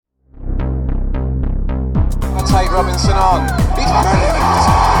Robinson on. He's brilliant!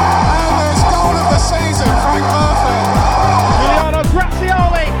 And there's goal of the season, Frank Murphy. Giuliano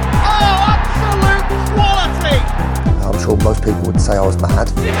Grazioli. Oh, absolute quality! I'm sure most people would say I was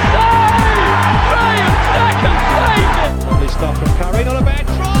mad. Graham second saved it! Lovely stuff from Curry, not a bad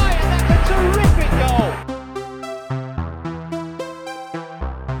try, and that's a terrific goal.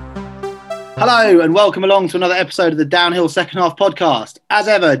 Hello and welcome along to another episode of the Downhill Second Half podcast. As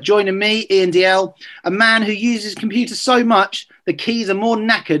ever, joining me, Ian DL, a man who uses his computer so much the keys are more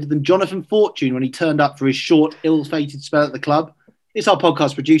knackered than Jonathan Fortune when he turned up for his short, ill-fated spell at the club. It's our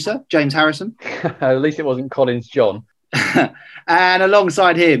podcast producer, James Harrison. At least it wasn't Collins John. And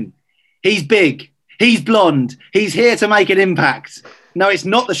alongside him, he's big, he's blonde, he's here to make an impact. No, it's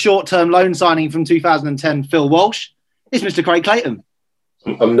not the short-term loan signing from 2010, Phil Walsh. It's Mr. Craig Clayton.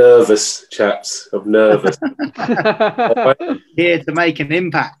 I'm nervous, chaps. I'm nervous. Here to make an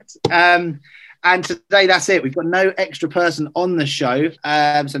impact. And today, that's it. We've got no extra person on the show,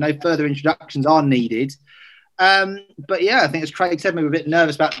 so no further introductions are needed. But yeah, I think as Craig said, maybe a bit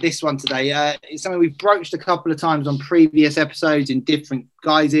nervous about this one today. It's something we've broached a couple of times on previous episodes in different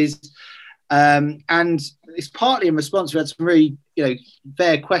guises. And it's partly in response. We had some really,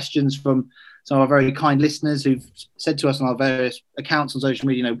 fair questions from some of our very kind listeners who've said to us on our various accounts on social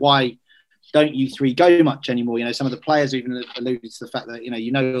media, why don't you three go much anymore? Some of the players even alluded to the fact that,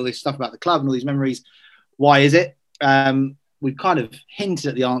 all this stuff about the club and all these memories. Why is it? We've kind of hinted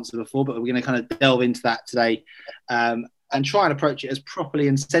at the answer before, but we're going to kind of delve into that today and try and approach it as properly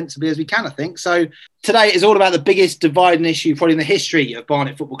and sensibly as we can, I think. So today is all about the biggest dividing issue probably in the history of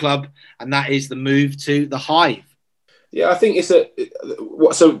Barnet Football Club, and that is the move to the Hive. Yeah, I think so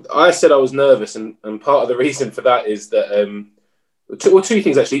I said I was nervous, and part of the reason for that is that, two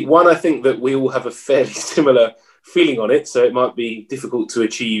things actually. One, I think that we all have a fairly similar feeling on it, so it might be difficult to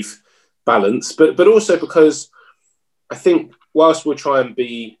achieve balance, but also because I think whilst we'll try and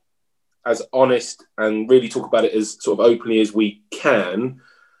be as honest and really talk about it as sort of openly as we can,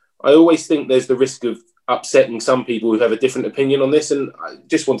 I always think there's the risk of upsetting some people who have a different opinion on this, and I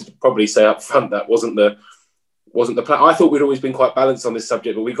just wanted to probably say up front that wasn't the plan. I thought we'd always been quite balanced on this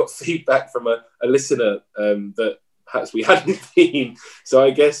subject, but we got feedback from a listener that perhaps we hadn't been. So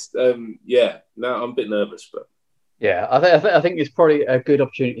I guess, now I'm a bit nervous. But yeah, I think it's probably a good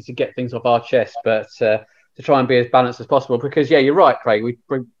opportunity to get things off our chest, but to try and be as balanced as possible. Because, yeah, you're right, Craig.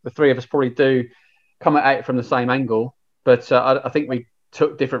 The three of us probably do come at it from the same angle, but I think we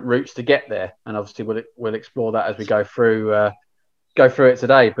took different routes to get there. And obviously we'll explore that as we go through it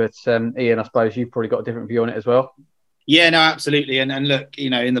today. But Ian, I suppose you've probably got a different view on it as well. Yeah, no, absolutely. And look,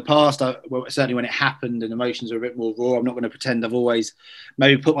 in the past, certainly when it happened and emotions were a bit more raw, I'm not going to pretend I've always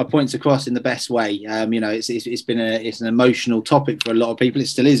maybe put my points across in the best way. It's been an emotional topic for a lot of people. It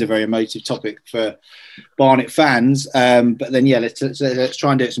still is a very emotive topic for Barnet fans. But then, yeah, let's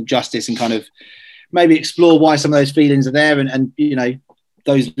try and do it some justice and kind of maybe explore why some of those feelings are there. And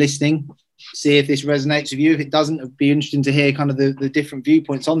those listening, see if this resonates with you. If it doesn't, it'd be interesting to hear kind of the different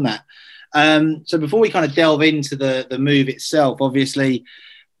viewpoints on that. So before we kind of delve into the move itself, obviously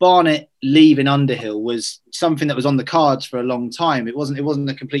Barnet leaving Underhill was something that was on the cards for a long time. It wasn't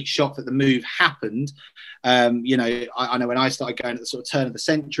a complete shock that the move happened. I know when I started going at the sort of turn of the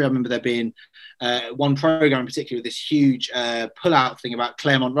century, I remember there being one programme in particular with this huge pull-out thing about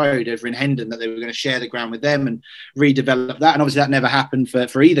Claremont Road over in Hendon, that they were going to share the ground with them and redevelop that. And obviously that never happened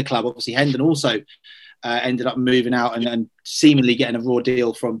for either club. Obviously Hendon also ended up moving out and seemingly getting a raw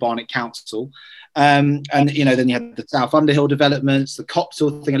deal from Barnet Council. Then you had the South Underhill developments, the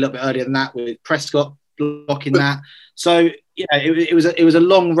Copsall thing a little bit earlier than that with Prescott blocking that. So, it was a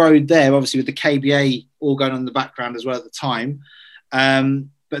long road there, obviously with the KBA all going on in the background as well at the time.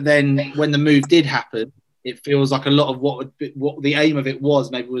 But then when the move did happen, it feels like a lot of what the aim of it was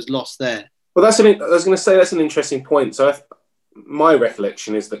maybe was lost there. Well, I was going to say that's an interesting point. So my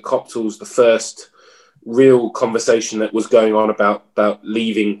recollection is that Copsall's the first real conversation that was going on about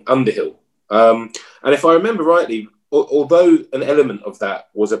leaving Underhill. And if I remember rightly, although an element of that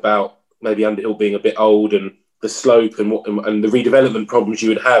was about maybe Underhill being a bit old and the slope and the redevelopment problems you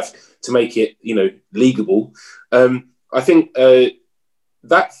would have to make it, leaguable, I think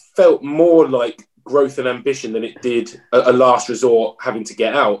that felt more like growth and ambition than it did a last resort having to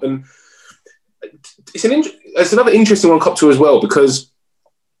get out. And it's another interesting one, Copsall, as well, because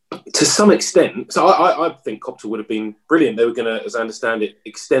to some extent, so I think Copsall would have been brilliant. They were going to, as I understand it,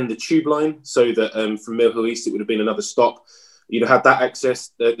 extend the tube line so that from Mill Hill East it would have been another stop. You'd have had that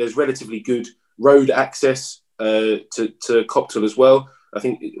access. There's relatively good road access to Copsall as well. I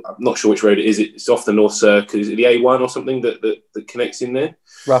think I'm not sure which road it is. It's off the North Circle. Is it the A1 or something that connects in there?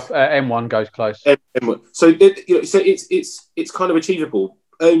 Rough M1 goes close. M1. So it's kind of achievable.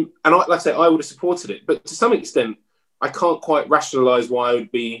 And like I say, I would have supported it, but to some extent, I can't quite rationalise why I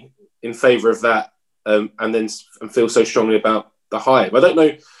would be in favour of that, and feel so strongly about the Hive. I don't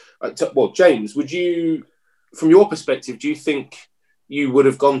know. Well, James, would you, from your perspective, do you think you would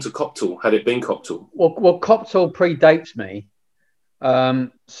have gone to Copthall had it been Copthall? Well, Copthall predates me.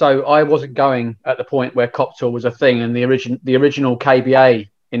 So I wasn't going at the point where Copthall was a thing, and the original KBA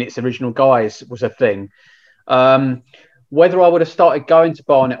in its original guise was a thing. Whether I would have started going to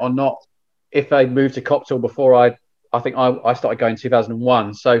Barnet or not, if they moved to Copthall before I started going in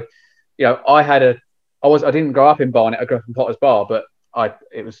 2001. So, I didn't grow up in Barnet. I grew up in Potters Bar, but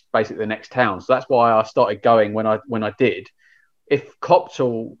it was basically the next town. So that's why I started going when I did. If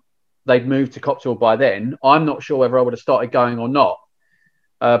Copthall, they'd moved to Copthall by then, I'm not sure whether I would have started going or not.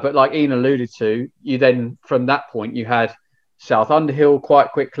 But like Ian alluded to, you then, from that point, you had South Underhill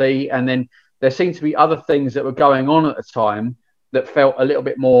quite quickly. And then there seemed to be other things that were going on at the time that felt a little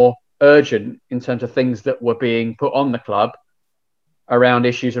bit more urgent in terms of things that were being put on the club around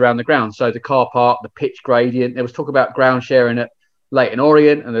issues around the ground. So the car park, the pitch gradient, there was talk about ground sharing at Leyton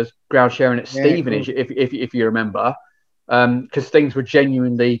Orient, and there's ground sharing at Stevenage, cool. if you remember, because things were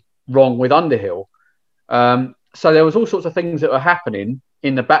genuinely wrong with Underhill. So there was all sorts of things that were happening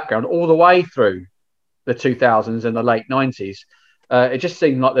in the background all the way through the 2000s and the late 90s. It just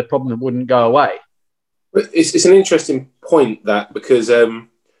seemed like the problem wouldn't go away. It's an interesting point, that, because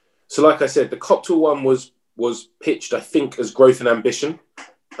so like I said, the Copthall one was pitched, I think, as growth and ambition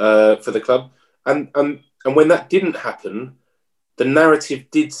for the club, and when that didn't happen, the narrative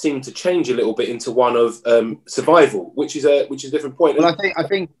did seem to change a little bit into one of survival, which is a different point. Well,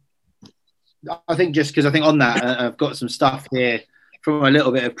 I think just because I think on that, I've got some stuff here from a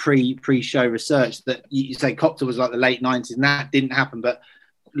little bit of pre-show research that you say Copthall was like the late 90s, and that didn't happen. But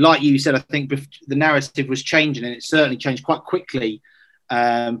like you said, I think the narrative was changing, and it certainly changed quite quickly.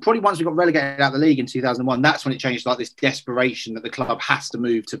 Probably once we got relegated out of the league in 2001, that's when it changed, like this desperation that the club has to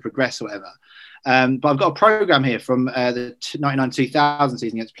move to progress or whatever. But I've got a programme here from the 99-2000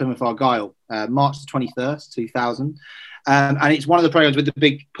 season against Plymouth Argyle, March the 21st, 2000. And it's one of the programmes with the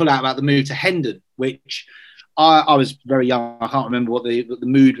big pull-out about the move to Hendon, which I was very young. I can't remember what the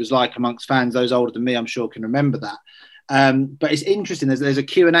mood was like amongst fans. Those older than me, I'm sure, can remember that. But it's interesting. There's a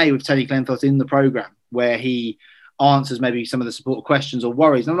Q&A with Tony Glenthorpe in the programme where he answers maybe some of the supporter questions or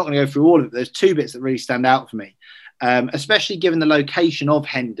worries. And I'm not going to go through all of it. There's two bits that really stand out for me, especially given the location of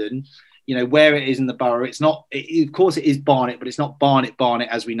Hendon, where it is in the borough. It's not, of course it is Barnet, but it's not Barnet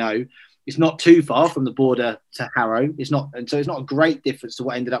as we know. It's not too far from the border to Harrow. And so it's not a great difference to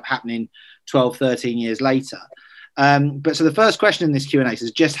what ended up happening 12, 13 years later. But so the first question in this Q&A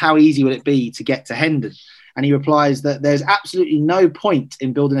says, just how easy will it be to get to Hendon? And he replies that there's absolutely no point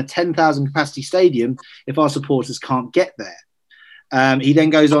in building a 10,000 capacity stadium if our supporters can't get there. He then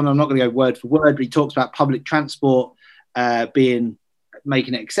goes on, I'm not going to go word for word, but he talks about public transport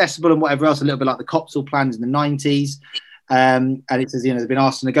making it accessible and whatever else, a little bit like the Copthall plans in the 90s. And it says, they've been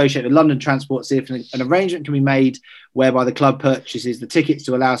asked to negotiate with London Transport, see if an arrangement can be made whereby the club purchases the tickets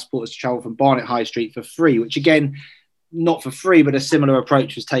to allow supporters to travel from Barnet High Street for free, which again, not for free, but a similar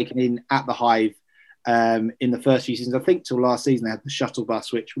approach was taken in at the Hive in the first few seasons. I think till last season they had the shuttle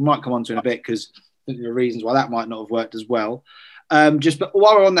bus, which we might come on to in a bit because I think there are reasons why that might not have worked as well. But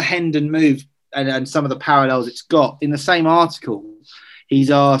while we're on the Hendon move and some of the parallels it's got, in the same article,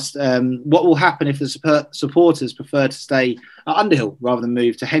 he's asked what will happen if the supporters prefer to stay at Underhill rather than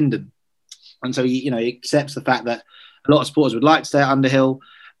move to Hendon. And so he accepts the fact that a lot of supporters would like to stay at Underhill.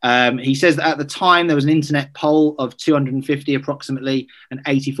 He says that at the time there was an internet poll of 250 approximately, and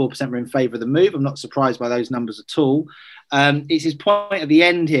 84% were in favour of the move. I'm not surprised by those numbers at all. It's his point at the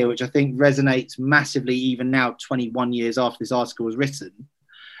end here, which I think resonates massively even now, 21 years after this article was written.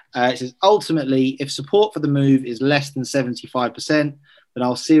 It says, ultimately, if support for the move is less than 75%, then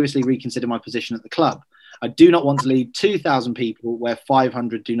I'll seriously reconsider my position at the club. I do not want to leave 2,000 people where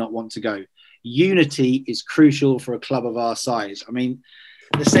 500 do not want to go. Unity is crucial for a club of our size. I mean,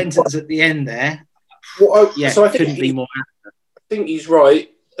 the sentence at the end there, so I couldn't be more accurate. I think he's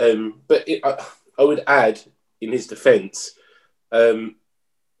right, but I would add, in his defence,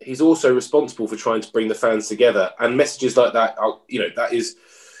 he's also responsible for trying to bring the fans together, and messages like that,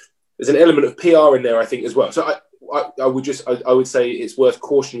 there's an element of PR in there, I think, as well. So I would say it's worth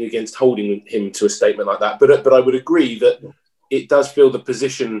cautioning against holding him to a statement like that. But I would agree that it does feel the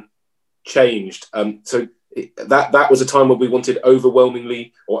position changed. That was a time when we wanted an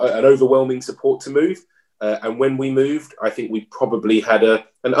overwhelming support to move. And when we moved, I think we probably had an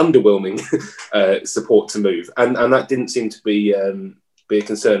underwhelming support to move, and that didn't seem to be a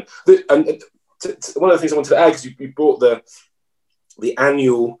concern. One of the things I wanted to add is you brought the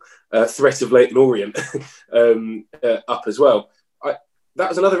annual threat of Leyton Orient up as well. That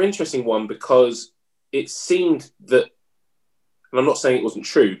was another interesting one because it seemed that, and I'm not saying it wasn't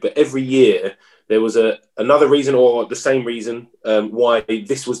true, but every year there was another reason or the same reason why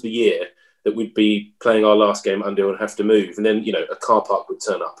this was the year that we'd be playing our last game under and have to move, and then a car park would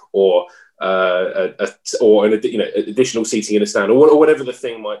turn up, or additional seating in a stand, or whatever the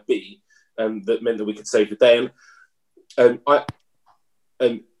thing might be, that meant that we could save the day. And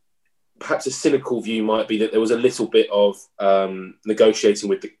perhaps a cynical view might be that there was a little bit of negotiating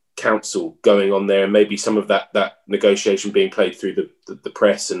with the council going on there, and maybe some of that negotiation being played through the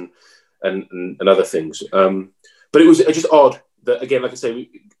press and other things. But it was just odd that, again, like I say,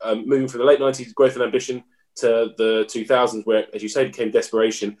 moving from the late 90s growth and ambition to the 2000s, where, as you say, became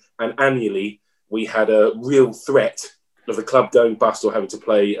desperation, and annually we had a real threat of the club going bust or having to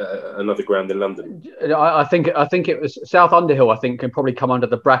play another ground in London. I think it was South Underhill. I think can probably come under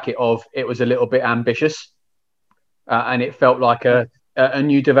the bracket of it was a little bit ambitious, and it felt like a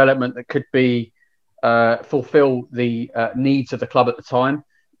new development that could be fulfil the needs of the club at the time.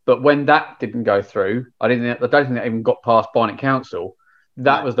 But when that didn't go through, I don't think that even got past Barnet Council.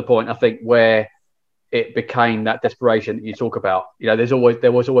 That was the point, I think, where it became that desperation that you talk about.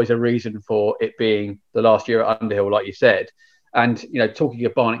 There was always a reason for it being the last year at Underhill, like you said. And talking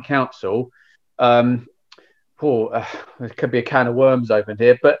of Barnet Council, there could be a can of worms opened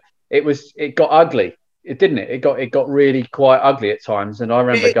here, but it got ugly. It didn't. It got really quite ugly at times. And I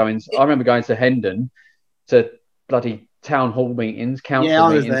remember going to Hendon to bloody town hall meetings,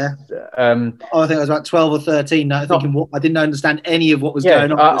 council meetings. Yeah, I was there. I think I was about 12 or 13. I didn't understand any of what was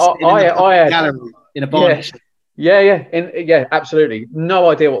going on. I had gallery in a barn. Yeah, absolutely.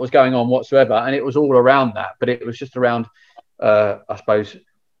 No idea what was going on whatsoever, and it was all around that. But it was just around, I suppose,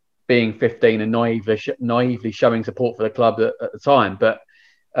 being 15 and naively showing support for the club at the time. But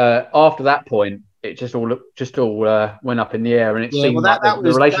after that point, it just all went up in the air, and it seemed like the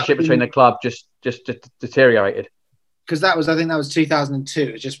relationship between the club just deteriorated. Because I think that was 2002.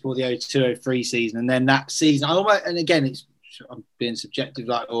 It was just before the 02-03 season, and then that season, and again, I'm being subjective,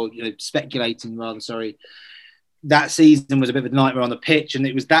 speculating rather. Sorry, that season was a bit of a nightmare on the pitch, and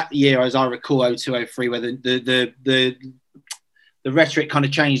it was that year, as I recall, 02-03, where the rhetoric kind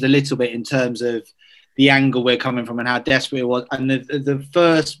of changed a little bit in terms of the angle we're coming from and how desperate it was, and the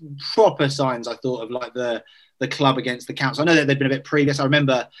first proper signs I thought of like the club against the council. I know that they'd been a bit previous. I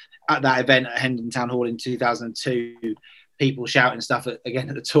remember at that event at Hendon Town Hall in 2002, people shouting stuff at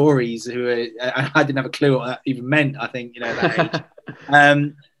the Tories, I didn't have a clue what that even meant, I think, at that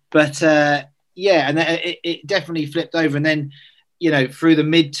age. And it definitely flipped over. And then, through the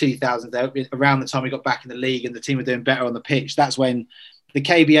mid-2000s, around the time we got back in the league and the team were doing better on the pitch, that's when the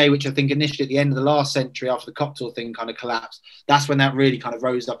KBA, which I think initially at the end of the last century after the Copthall thing kind of collapsed, that's when that really kind of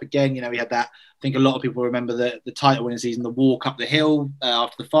rose up again. We had that, I think a lot of people remember the title winning season, the walk up the hill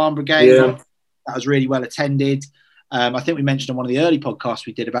after the Farm Brigade. Yeah. That was really well attended. I think we mentioned on one of the early podcasts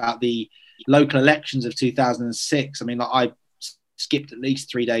we did about the local elections of 2006. I mean, I skipped at least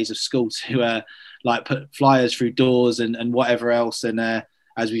 3 days of school to put flyers through doors and whatever else. And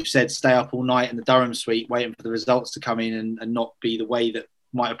as we've said, stay up all night in the Durham suite waiting for the results to come in and not be the way that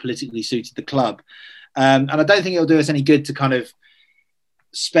might have politically suited the club. And I don't think it'll do us any good to kind of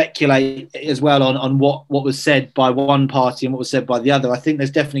speculate as well on what was said by one party and what was said by the other. I think there's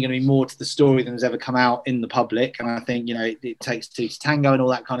definitely going to be more to the story than has ever come out in the public. And I think, it takes two to tango and all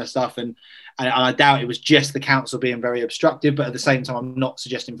that kind of stuff. And I doubt it was just the council being very obstructive, but at the same time, I'm not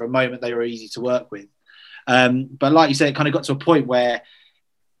suggesting for a moment they were easy to work with. But like you said, it kind of got to a point where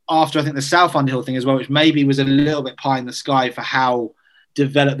after I think the South Underhill thing as well, which maybe was a little bit pie in the sky for how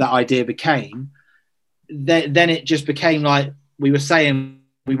developed that idea became, then it just became like we were saying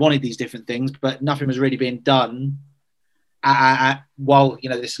we wanted these different things, but nothing was really being done while,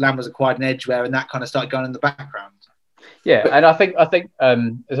 this land was acquired in Edgware and that kind of started going in the background. Yeah, and I think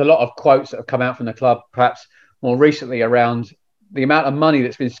there's a lot of quotes that have come out from the club, perhaps more recently, around the amount of money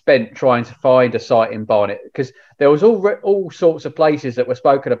that's been spent trying to find a site in Barnet, because there was all sorts of places that were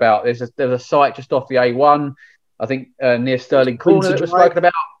spoken about. There's a site just off the A1, I think near Stirling Corner that was spoken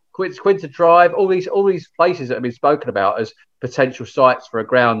about. Quinta Drive, all these places that have been spoken about as potential sites for a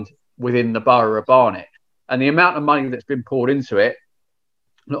ground within the borough of Barnet, and the amount of money that's been poured into it.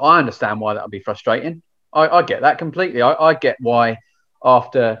 Look, I understand why that would be frustrating. I get that completely. I get why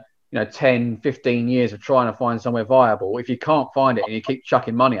after 10, 15 years of trying to find somewhere viable, if you can't find it and you keep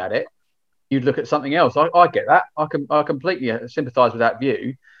chucking money at it, you'd look at something else. I get that. I completely sympathise with that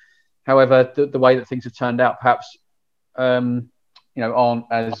view. However, the way that things have turned out, perhaps aren't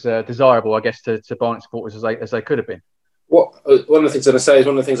as desirable, I guess, to Barnet supporters as they could have been. One of the things I'm going to say is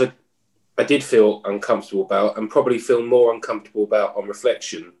one of the things I did feel uncomfortable about, and probably feel more uncomfortable about on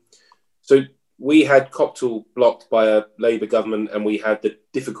reflection. So we had Copthall blocked by a Labour government, and we had the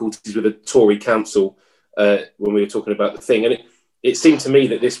difficulties with a Tory council when we were talking about the thing. And it seemed to me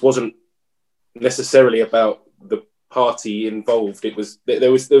that this wasn't necessarily about the party involved. It was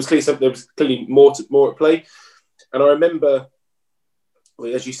there was clearly more at play. And I remember,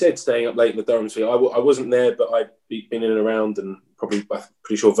 as you said, staying up late in the Durham Street. I wasn't there, but I'd been in and around, and I'm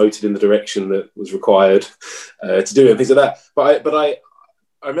pretty sure voted in the direction that was required to do it and things like that. But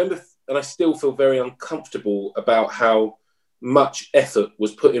I remember, and I still feel very uncomfortable about how much effort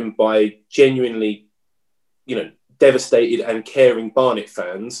was put in by genuinely, devastated and caring Barnet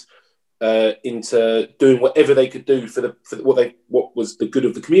fans into doing whatever they could do for what was the good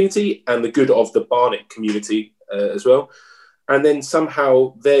of the community and the good of the Barnet community as well. And then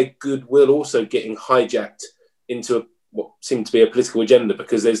somehow their goodwill also getting hijacked into what seemed to be a political agenda,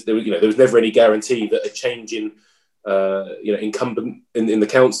 because there was never any guarantee that a change in incumbent in the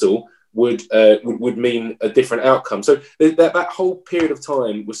council would mean a different outcome. So that whole period of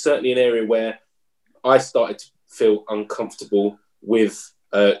time was certainly an area where I started to feel uncomfortable with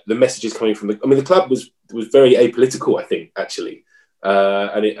the messages coming from the club was very apolitical, I think, actually,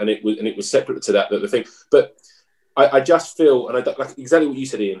 and it was separate to that the thing, but. I just feel, and like exactly what you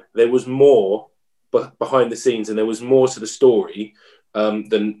said, Ian, there was more behind the scenes, and there was more to the story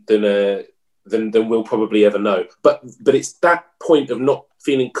than we'll probably ever know. But it's that point of not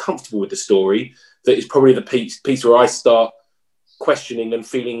feeling comfortable with the story that is probably the piece where I start questioning and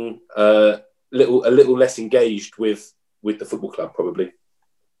feeling a little less engaged with the football club, probably.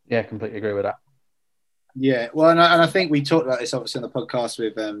 Yeah, completely agree with that. Yeah, well, and I think we talked about this obviously on the podcast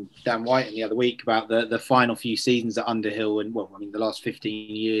with Dan White the other week about the final few seasons at Underhill, and the last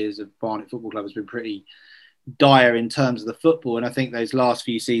 15 years of Barnet Football Club has been pretty dire in terms of the football, and I think those last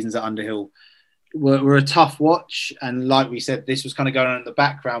few seasons at Underhill were a tough watch, and like we said, this was kind of going on in the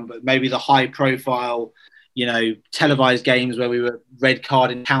background, but maybe the high profile, televised games where we were red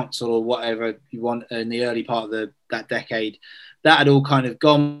carding council or whatever you want in the early part of that decade, that had all kind of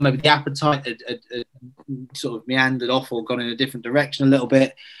gone. Maybe the appetite had sort of meandered off or gone in a different direction a little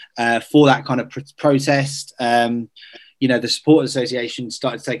bit for that kind of protest. The Supporters Association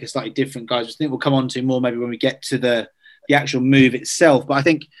started to take a slightly different guise, which I think we'll come on to more maybe when we get to the actual move itself. But I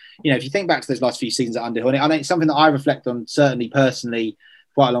think, if you think back to those last few seasons at Underhill, and I think it's something that I reflect on certainly personally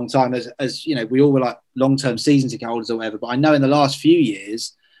quite a long time, as we all were like long-term season ticket holders or whatever. But I know in the last few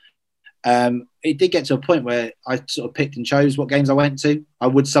years, it did get to a point where I sort of picked and chose what games I went to. I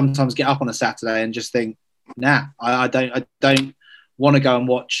would sometimes get up on a Saturday and just think, nah, I don't want to go and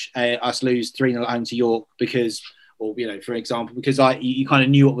watch us lose 3-0 at home to York because, for example, because you kind of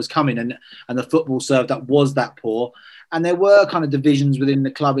knew what was coming, and the football served up was that poor. And there were kind of divisions within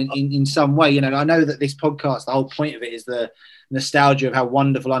the club in some way. I know that this podcast, the whole point of it is the nostalgia of how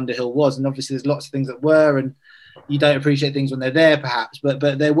wonderful Underhill was. And obviously there's lots of things that were, and you don't appreciate things when they're there, perhaps, but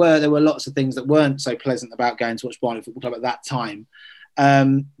there were lots of things that weren't so pleasant about going to watch Barnet Football Club at that time.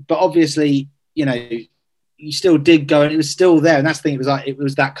 But obviously, you still did go, and it was still there. And that's the thing; it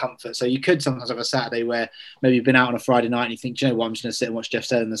was that comfort. So you could sometimes have a Saturday where maybe you've been out on a Friday night and you think, I'm just going to sit and watch Jeff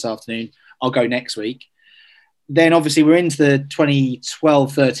Stelling this afternoon. I'll go next week. Then obviously we're into the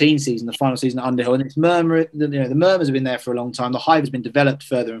 2012-13 season, the final season at Underhill, and it's the murmurs have been there for a long time. The hive has been developed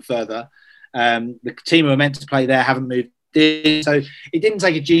further and further. The team who were meant to play there haven't moved in. So it didn't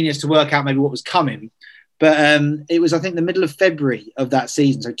take a genius to work out maybe what was coming. But it was, I think, the middle of February of that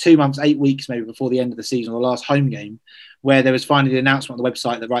season, so 2 months, 8 weeks maybe before the end of the season, or the last home game, where there was finally the announcement on the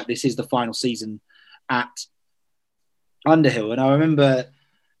website that, right, this is the final season at Underhill. And I remember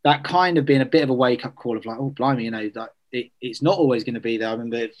that kind of being a bit of a wake-up call of like, oh, blimey, it's not always going to be there. I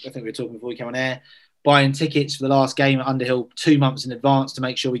think we were talking before we came on air, buying tickets for the last game at Underhill 2 months in advance to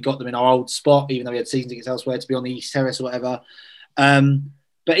make sure we got them in our old spot, even though we had season tickets elsewhere to be on the East Terrace or whatever.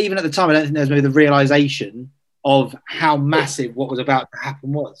 But even at the time, I don't think there was maybe the realisation of how massive what was about to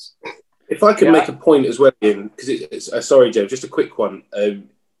happen was. If I could make a point as well, Ian, because it's sorry, Joe, just a quick one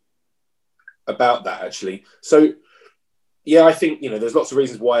about that, actually. So, yeah, I think, there's lots of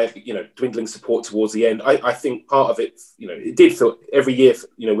reasons why, dwindling support towards the end. I think part of it, it did feel every year,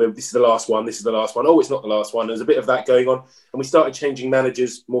 this is the last one. Oh, it's not the last one. There's a bit of that going on. And we started changing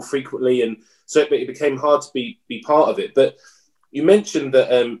managers more frequently. And so it became hard to be part of it. But you mentioned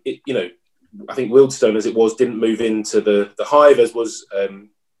that, I think Wealdstone, as it was, didn't move into the hive, as was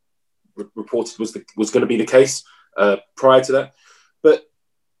reported was going to be the case prior to that. But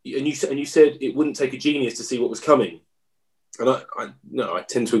you said it wouldn't take a genius to see what was coming, and I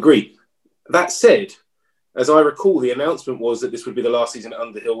tend to agree. That said, as I recall, the announcement was that this would be the last season at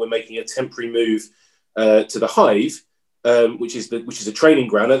Underhill. We're making a temporary move to the Hive, which is a training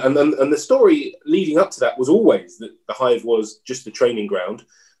ground, and the story leading up to that was always that the Hive was just a training ground.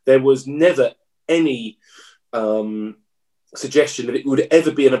 There was never any suggestion that it would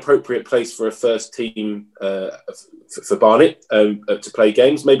ever be an appropriate place for a first team for Barnet to play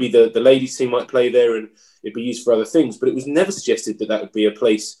games. Maybe the ladies team might play there and it'd be used for other things, but it was never suggested that would be a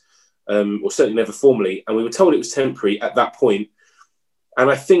place, or certainly never formally. And we were told it was temporary at that point. And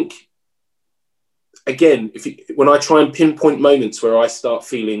I think, again, when I try and pinpoint moments where I start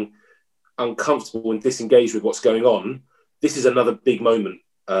feeling uncomfortable and disengaged with what's going on, this is another big moment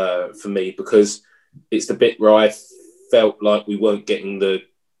for me, because it's the bit where I felt like we weren't getting the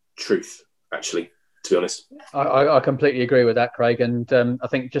truth, actually, to be honest. I completely agree with that, Craig. And I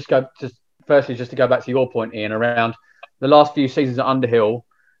think just to go back to your point, Ian, around the last few seasons at Underhill,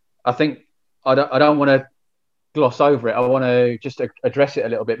 I think I don't want to gloss over it. I want to just address it a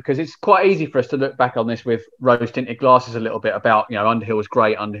little bit, because it's quite easy for us to look back on this with rose-tinted glasses a little bit about, Underhill was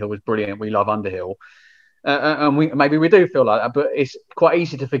great, Underhill was brilliant, we love Underhill. And maybe we do feel like that, but it's quite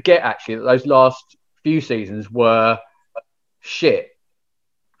easy to forget, actually, that those last few seasons were shit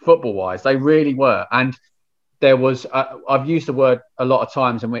football-wise. They really were. And there was, I've used the word a lot of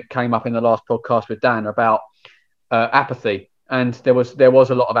times, and it came up in the last podcast with Dan about apathy. And there was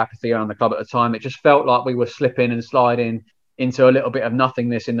a lot of apathy around the club at the time. It just felt like we were slipping and sliding into a little bit of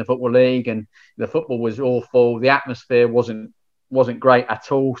nothingness in the Football League, and the football was awful. The atmosphere wasn't great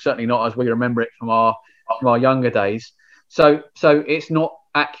at all. Certainly not as we remember it from our younger days. So it's not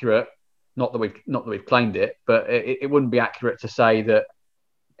accurate. Not that we've claimed it, but it wouldn't be accurate to say that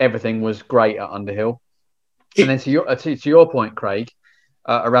everything was great at Underhill. And then to your point, Craig,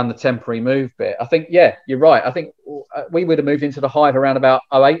 around the temporary move bit, I think, yeah, you're right. I think we would have moved into the Hive around about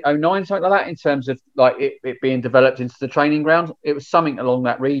 08, 09, something like that, in terms of like it being developed into the training ground. It was something along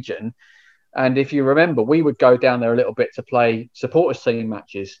that region. And if you remember, we would go down there a little bit to play supporters team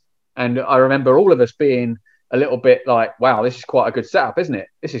matches. And I remember all of us being a little bit like, wow, this is quite a good setup, isn't it?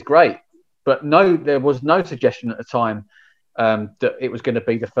 This is great. But no, there was no suggestion at the time that it was going to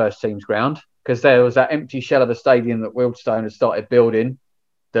be the first team's ground, because there was that empty shell of a stadium that Wealdstone had started building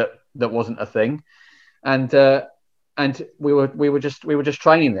that wasn't a thing, and we were just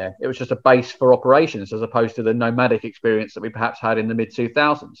training there. It was just a base for operations, as opposed to the nomadic experience that we perhaps had in the mid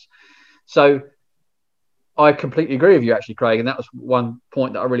 2000s. So I completely agree with you, actually, Craig, and that was one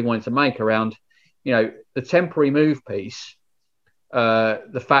point that I really wanted to make around, the temporary move piece.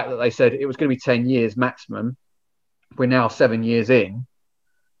 The fact that they said it was going to be 10 years maximum. We're now 7 years in,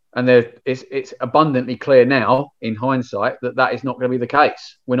 and it's abundantly clear now, in hindsight, that is not going to be the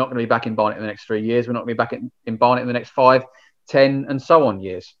case. We're not going to be back in Barnet in the next 3 years. We're not going to be back in Barnet in the next 5, 10, and so on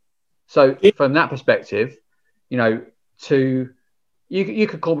years. So from that perspective, you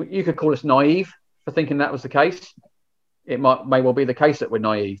could call us naive for thinking that was the case. It may well be the case that we're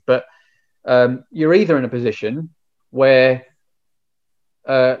naive, but you're either in a position where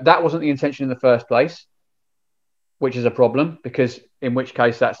that wasn't the intention in the first place, which is a problem, because in which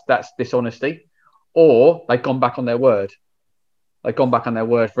case that's dishonesty, or they've gone back on their word. They've gone back on their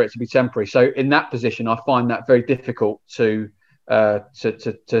word for it to be temporary. So in that position, I find that very difficult to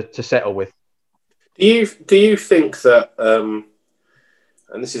settle with. Do you think that,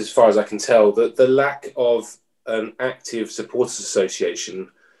 and this is as far as I can tell, that the lack of an active supporters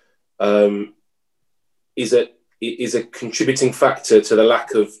association is a contributing factor to the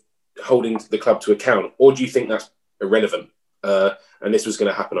lack of holding the club to account, or do you think that's irrelevant and this was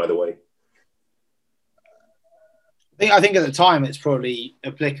going to happen either way? I think at the time it's probably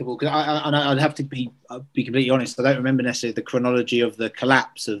applicable, because I'd have to be completely honest. I don't remember necessarily the chronology of the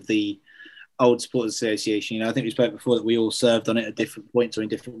collapse of the old Supporters Association. I think we spoke before that we all served on it at different points or in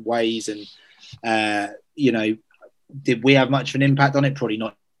different ways, and did we have much of an impact on it? Probably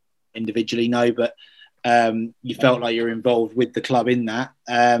not individually, no, but you felt like you're involved with the club in that.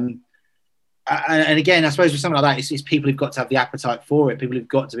 And again, I suppose with something like that, it's people who've got to have the appetite for it. People who've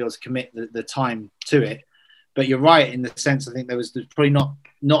got to be able to commit the time to it. But you're right in the sense, I think there's probably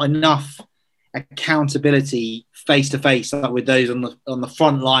not enough accountability face to face with those on the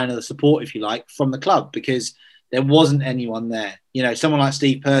front line of the support, if you like, from the club, because there wasn't anyone there. Someone like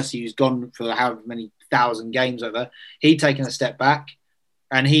Steve Percy, who's gone for however many thousand games over, he'd taken a step back,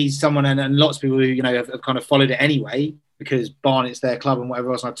 and he's someone, and lots of people who have kind of followed it anyway because Barnet's their club and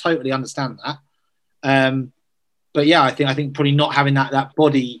whatever else. And I totally understand that. But yeah, I think probably not having that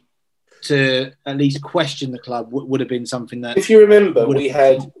body to at least question the club would have been something that. If you remember, we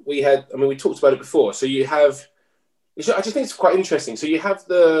had. I mean, we talked about it before. So you have. I just think it's quite interesting. So you have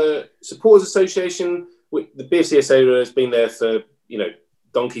the Supporters Association. The BFCSA has been there for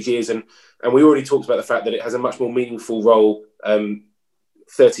donkey's years, and we already talked about the fact that it has a much more meaningful role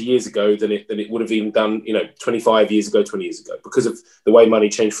 30 years ago than it would have even done 25 years ago, 20 years ago, because of the way money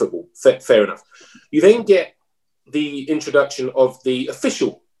changed football. Fair enough. You then get the introduction of the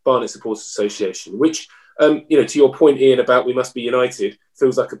official Barnet Supporters Association, which to your point, Ian, about we must be united,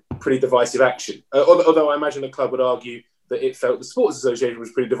 feels like a pretty divisive action. Although I imagine the club would argue that it felt the Supporters Association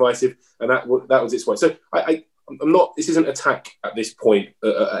was pretty divisive, and that was its point. So I'm not. This isn't attack at this point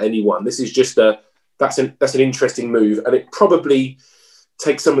at anyone. This is just that's an interesting move, and it probably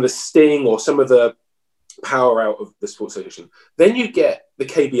takes some of the sting or some of the power out of the Sports Association. Then you get the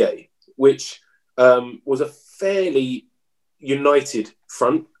KBA, which was a fairly united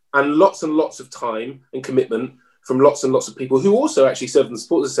front, and lots of time and commitment from lots and lots of people who also actually served in the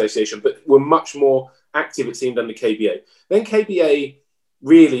Sports Association, but were much more active, it seemed, under KBA. Then KBA,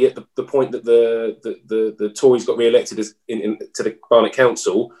 really, at the point that the Tories got re-elected to the Barnet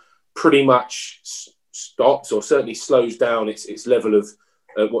Council, pretty much stops or certainly slows down its level of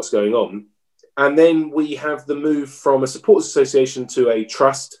what's going on. And then we have the move from a Supporters Association to a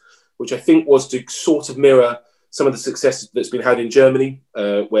trust, which I think was to sort of mirror some of the success that's been had in Germany,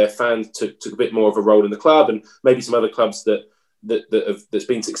 where fans took a bit more of a role in the club, and maybe some other clubs that's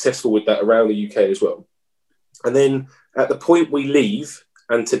been successful with that around the UK as well. And then at the point we leave,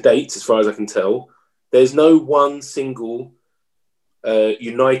 and to date, as far as I can tell, there's no one single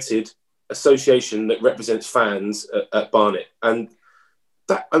united association that represents fans at Barnet. And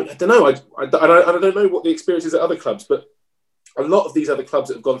that, I don't know. I don't know what the experience is at other clubs, but a lot of these other clubs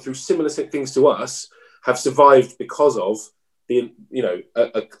that have gone through similar things to us have survived because of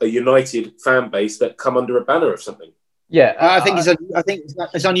a united fan base that come under a banner of something. Yeah, I think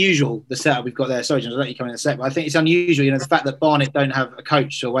it's unusual, the setup we've got there. Sorry, John, I'll let you come in a sec, but I think it's unusual, the fact that Barnet don't have a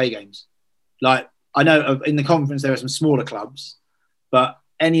coach to away games. Like, I know in the conference there are some smaller clubs, but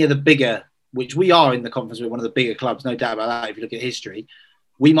any of the bigger, which we are in the conference, we're one of the bigger clubs, no doubt about that. If you look at history,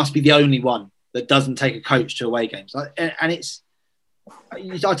 we must be the only one that doesn't take a coach to away games. And it's,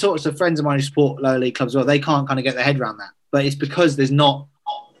 I talk to friends of mine who support lower league clubs as well. They can't kind of get their head around that, but it's because there's not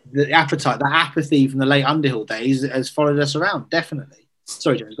the appetite, the apathy from the late Underhill days has followed us around. Definitely.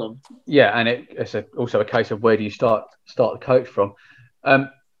 Sorry, James, go on. Yeah, and it's also a case of where do you start the coach from.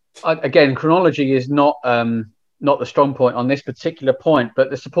 Again, chronology is not the strong point on this particular point, but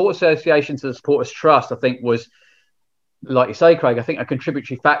the Support Association to the Supporters Trust, I think, was, like you say, Craig, I think a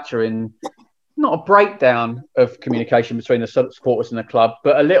contributory factor in not a breakdown of communication between the supporters and the club,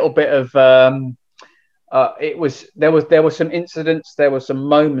 but a little bit of there were some incidents, there were some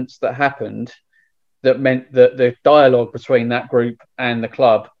moments that happened that meant that the dialogue between that group and the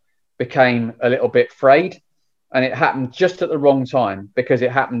club became a little bit frayed, and it happened just at the wrong time, because it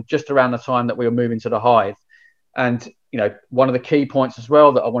happened just around the time that we were moving to the Hive. And one of the key points as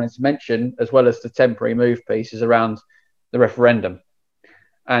well that I wanted to mention, as well as the temporary move piece, is around the referendum.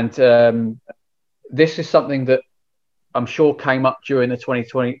 And this is something that I'm sure came up during the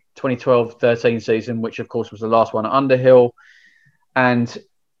 2012-13 season, which of course was the last one at Underhill. And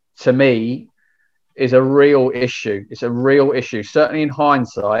to me, is a real issue. It's a real issue, certainly in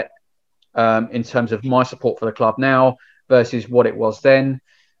hindsight, in terms of my support for the club now versus what it was then.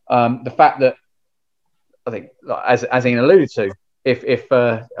 The fact that, I think, as Ian alluded to, if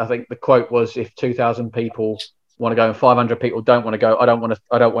I think the quote was, if 2,000 people want to go and 500 people don't want to go, I don't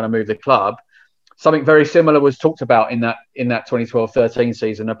want to move the club. Something very similar was talked about in that 2012-13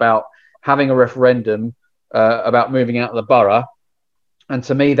 season about having a referendum about moving out of the borough. And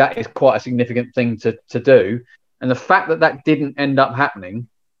to me, that is quite a significant thing to do. And the fact that didn't end up happening,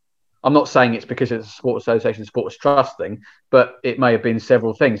 I'm not saying it's because it's a Sports Association, Supporters Trust thing, but it may have been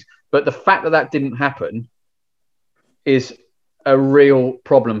several things. But the fact that didn't happen is a real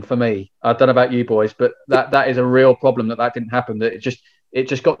problem for me. I don't know about you boys, but that is a real problem that didn't happen. That it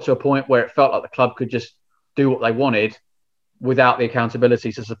just got to a point where it felt like the club could just do what they wanted without the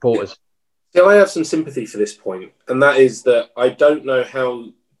accountability to supporters. Yeah, I have some sympathy for this point, and that is that I don't know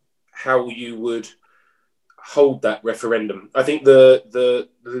how you would hold that referendum. I think the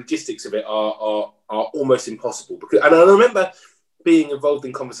logistics of it are almost impossible. And I remember being involved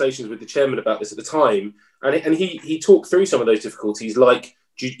in conversations with the chairman about this at the time, and he talked through some of those difficulties, like,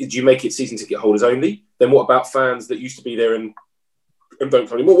 do you make it season ticket holders only? Then what about fans that used to be there and don't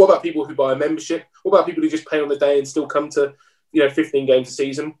come anymore? What about people who buy a membership? What about people who just pay on the day and still come to 15 games a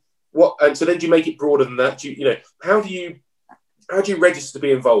season? And so then do you make it broader than that? How do you register to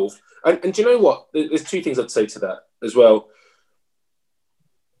be involved? And do you know what? There's two things I'd say to that as well.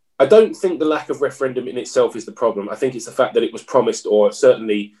 I don't think the lack of referendum in itself is the problem. I think it's the fact that it was promised, or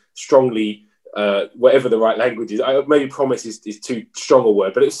certainly strongly, whatever the right language is. Maybe promise is too strong a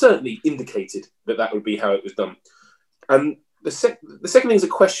word, but it was certainly indicated that would be how it was done. And the second thing is a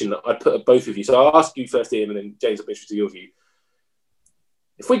question that I'd put at both of you. So I'll ask you first, Ian, and then James, I'll be interested in your view.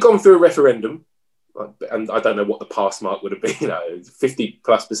 If we'd gone through a referendum, and I don't know what the pass mark would have been,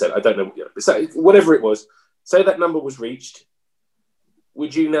 50+%, I don't know, whatever it was, say that number was reached,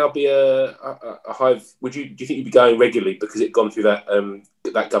 would you now be a Hive? Do you think you'd be going regularly because it had gone through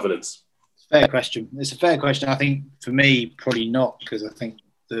that governance? Fair question. It's a fair question. I think for me, probably not, because I think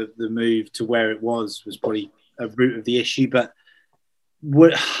the move to where it was probably a root of the issue. But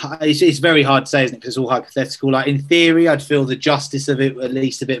it's very hard to say, isn't it? Because it's all hypothetical. Like in theory, I'd feel the justice of it at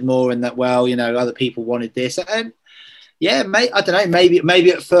least a bit more, and that other people wanted this. And yeah, I don't know.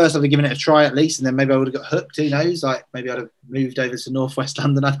 Maybe at first I'd have given it a try at least, and then maybe I would have got hooked. Who knows? Like maybe I'd have moved over to Northwest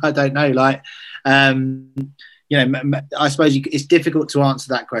London. I don't know. Like, I suppose it's difficult to answer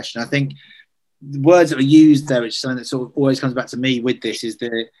that question. I think the words that are used there, which is something that sort of always comes back to me with this, is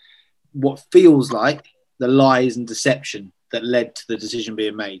what feels like the lies and deception that led to the decision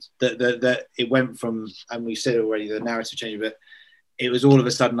being made. That it went from, and we've said already, the narrative changed, but it was all of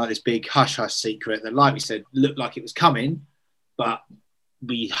a sudden like this big hush-hush secret that, like we said, looked like it was coming, but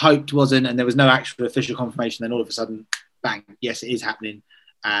we hoped wasn't, and there was no actual official confirmation. Then all of a sudden, bang, yes, it is happening.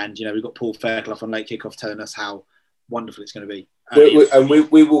 And, we've got Paul Fairclough on late kickoff telling us how wonderful it's going to be.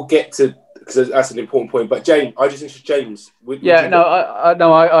 We will get to, because that's an important point. But James, I just interested James. I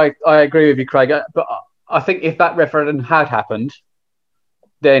agree with you, Craig. But I think if that referendum had happened,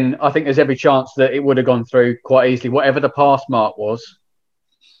 then I think there's every chance that it would have gone through quite easily, whatever the pass mark was.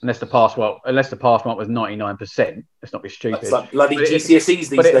 Unless the pass mark was 99%, let's not be stupid. It's like bloody GCSEs these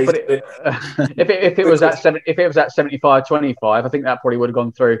days. If it was at 75-25, I think that probably would have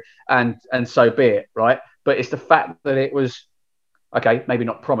gone through, and so be it, right? But it's the fact that it was, okay, maybe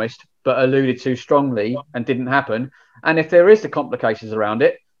not promised, but alluded to strongly and didn't happen. And if there is the complications around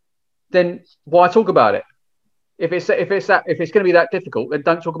it, then why talk about it? If it's going to be that difficult, then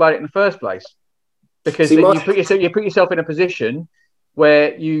don't talk about it in the first place, because you put yourself in a position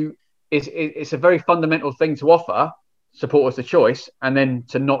where it's a very fundamental thing to offer supporters the choice, and then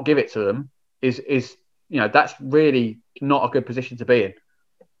to not give it to them is that's really not a good position to be in.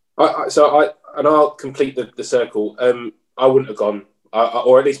 I'll complete the circle. I wouldn't have gone,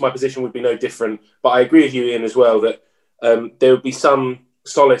 or at least my position would be no different. But I agree with you, Ian, as well, that there would be some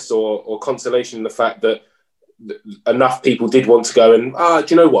solace or consolation in the fact that enough people did want to go. And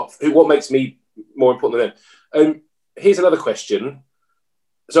do you know what? What makes me more important than them? Here's another question.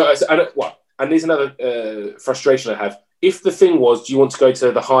 And there's another frustration I have. If the thing was, do you want to go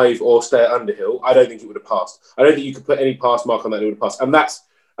to the Hive or stay at Underhill? I don't think it would have passed. I don't think you could put any pass mark on that. It would have passed, and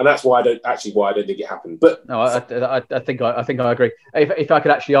that's why I don't think it happened. But no, I think I agree. If I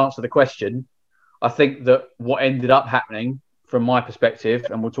could actually answer the question, I think that what ended up happening, from my perspective,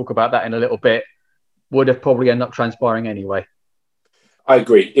 and we'll talk about that in a little bit, would have probably ended up transpiring anyway. I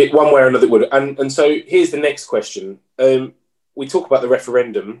agree. It one way or another would. And so here's the next question. We talk about the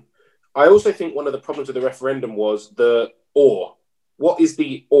referendum. I also think one of the problems with the referendum was the or. What is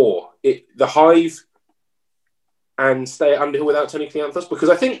the or? The Hive and stay at Underhill without Tony Kleanthos? Because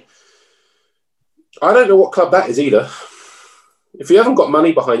I don't know what club that is either. If you haven't got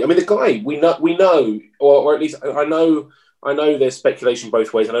money behind, the guy we know, or at least I know there's speculation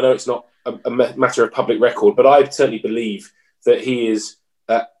both ways, and I know it's not a matter of public record, but I certainly believe that he is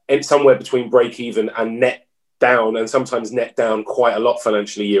somewhere between break even and net down, and sometimes net down quite a lot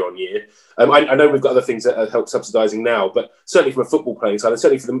financially year on year. I know we've got other things that help subsidising now, but certainly from a football playing side, and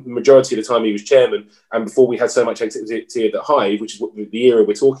certainly for the majority of the time he was chairman, and before we had so much activity at the Hive, which is the era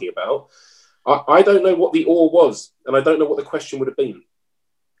we're talking about, I don't know what the or was, and I don't know what the question would have been.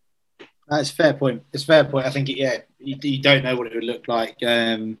 That's a fair point. It's a fair point. I think, you don't know what it would look like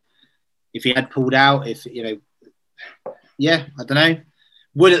if he had pulled out. I don't know.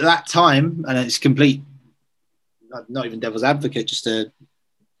 Would at that time, and it's complete, not even devil's advocate, just a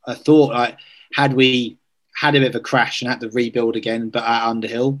thought, like, had we had a bit of a crash and had to rebuild again, but at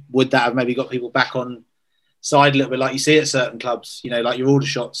Underhill, would that have maybe got people back on side a little bit, like you see at certain clubs, like your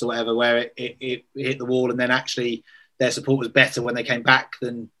Aldershots or whatever, where it hit the wall, and then actually their support was better when they came back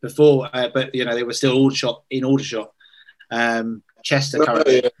than before, but they were still Aldershot. Chester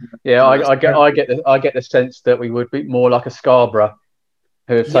currently. Yeah, I get the sense that we would be more like a Scarborough,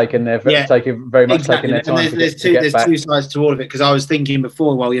 who have taken very much taken their time. There's two sides to all of it, because I was thinking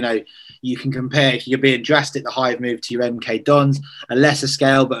before, well, you can compare, if you're being drastic, the Hive move to your MK Dons, a lesser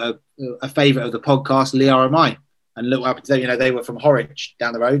scale, but a favourite of the podcast, Lee RMI. And look what happened to them. You know, they were from Horwich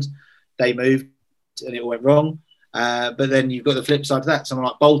down the road. They moved and it all went wrong. But then you've got the flip side of that. Someone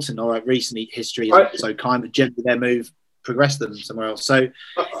like Bolton, all right, recently history isn't so kind, but generally their move progressed them somewhere else. So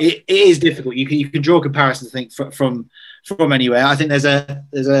it is difficult. You can draw comparisons, I think, from anywhere. I think there's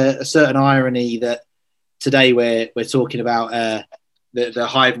a certain irony that today we're talking about the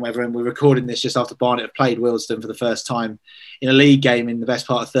Hive and whatever, and we're recording this just after Barnet have played Wealdstone for the first time in a league game in the best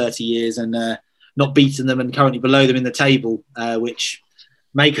part of 30 years and not beaten them and currently below them in the table, which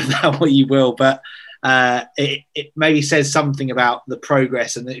make of that what you will. But it maybe says something about the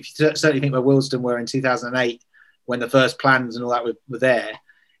progress. And if you certainly think where Wealdstone were in 2008, when the first plans and all that were there,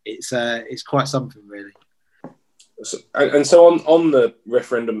 it's quite something, really. So on the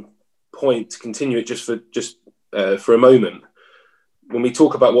referendum point, to continue it just for a moment, when we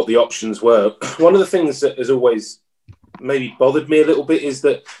talk about what the options were, one of the things that has always maybe bothered me a little bit is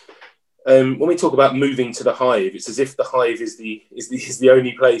that when we talk about moving to the Hive, it's as if the Hive is the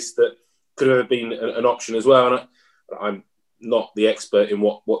only place that could have been an option as well. And I'm not the expert in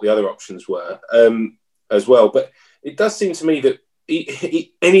what the other options were as well, but it does seem to me that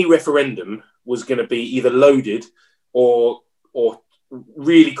any referendum was going to be either loaded or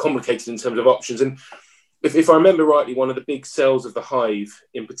really complicated in terms of options. And if I remember rightly, one of the big sells of the Hive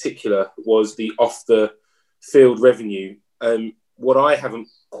in particular was the off-the-field revenue. What I haven't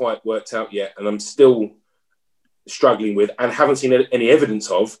quite worked out yet, and I'm still struggling with and haven't seen any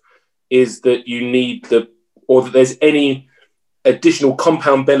evidence of, is that you need that there's any additional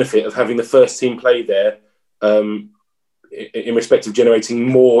compound benefit of having the first team play there in respect of generating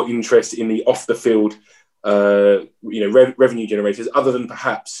more interest in the off-the-field revenue generators, other than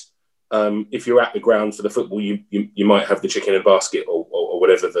perhaps if you're at the ground for the football, you might have the chicken and basket or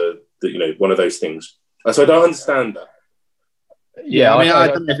whatever the one of those things. So I don't understand that. Yeah, I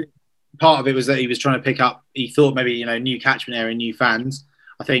don't know if part of it was that he was trying to pick up. He thought maybe new catchment area, new fans.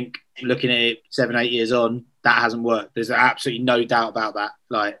 I think looking at it 7-8 years on, that hasn't worked. There's absolutely no doubt about that.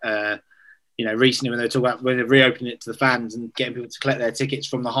 Like recently when they were talking about when they're reopening it to the fans and getting people to collect their tickets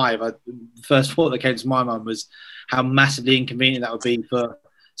from the Hive, the first thought that came to my mind was how massively inconvenient that would be for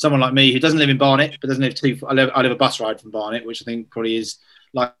someone like me who doesn't live in Barnet but doesn't live I live a bus ride from Barnet, which I think probably is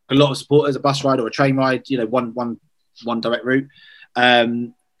like a lot of supporters, a bus ride or a train ride, one direct route.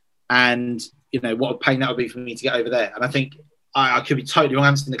 And what a pain that would be for me to get over there. And I think I could be totally wrong. I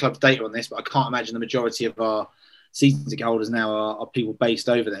haven't seen the club's data on this, but I can't imagine the majority of our season ticket holders now are people based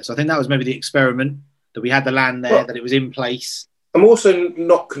over there. So I think that was maybe the experiment, that we had the land there, that it was in place. I'm also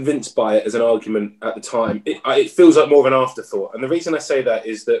not convinced by it as an argument at the time. It feels like more of an afterthought. And the reason I say that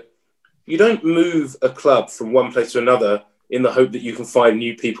is that you don't move a club from one place to another in the hope that you can find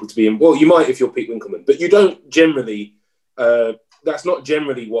new people to be in. Well, you might if you're Pete Winkelman, but you don't generally... that's not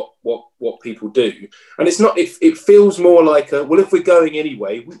generally what people do. And it's not, it feels more like if we're going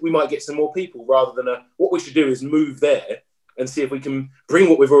anyway, we might get some more people, rather than what we should do is move there and see if we can bring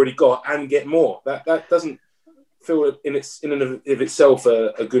what we've already got and get more. That doesn't feel in and of itself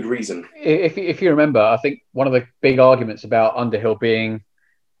a good reason. If you remember, I think one of the big arguments about Underhill being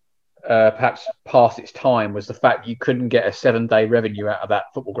perhaps past its time was the fact you couldn't get a 7-day revenue out of that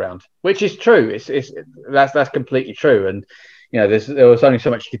football ground, which is true. That's completely true. And there was only so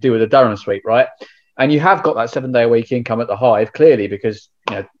much you could do with the Durham suite, right? And you have got that 7-day a week income at the Hive, clearly, because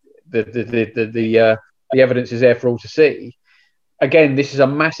the evidence is there for all to see. Again, this is a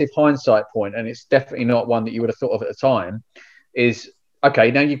massive hindsight point, and it's definitely not one that you would have thought of at the time. Is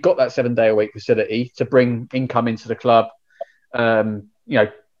okay, now you've got that 7-day a week facility to bring income into the club,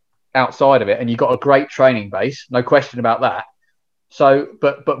 outside of it, and you've got a great training base, no question about that. So,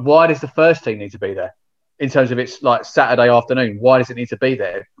 but why does the first team need to be there? In terms of its like Saturday afternoon, why does it need to be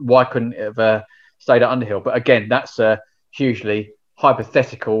there? Why couldn't it have stayed at Underhill? But again, that's a hugely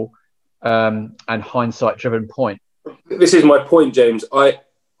hypothetical and hindsight-driven point. This is my point, James. I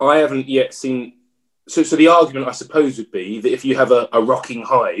haven't yet seen. So the argument, I suppose, would be that if you have a rocking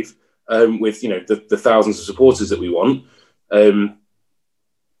Hive with the thousands of supporters that we want,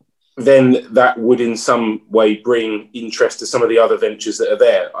 then that would in some way bring interest to some of the other ventures that are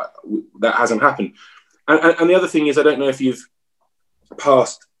there. That hasn't happened. And the other thing is, I don't know if you've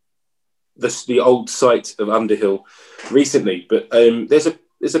passed the old site of Underhill recently, but there's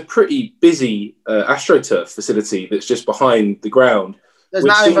a pretty busy AstroTurf facility that's just behind the ground. There's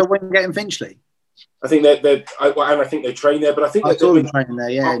now over Wingate and Finchley. I think I think they train there, but I think I saw them training there.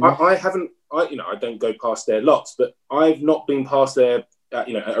 Yeah, I haven't. I don't go past there lots, but I've not been past there at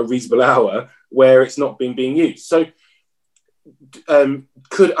a reasonable hour where it's not being used. So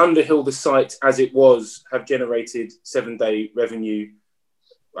could Underhill, the site as it was, have generated 7-day revenue?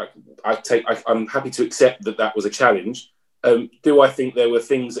 I'm happy to accept that was a challenge. Do I think there were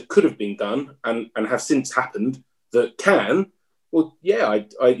things that could have been done and have since happened that can? Well, yeah, I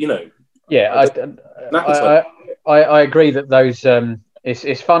agree that those.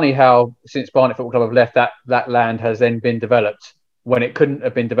 It's funny how since Barnet Football Club have left, that land has then been developed when it couldn't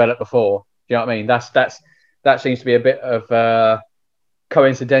have been developed before. Do you know what I mean? That seems to be a bit of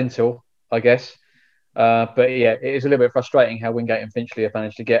coincidental, I guess. But yeah, it is a little bit frustrating how Wingate and Finchley have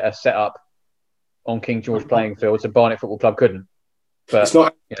managed to get a set up on King George playing fields and Barnet Football Club couldn't. But it's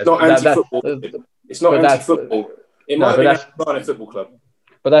not anti-football. It's not anti-football. It might be Barnet Football Club.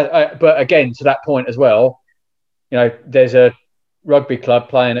 But again, to that point as well, there's a rugby club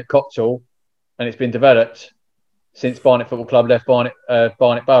playing at Copthall, and it's been developed since Barnet Football Club left Barnet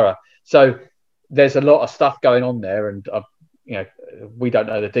Borough. So there's a lot of stuff going on there, and we don't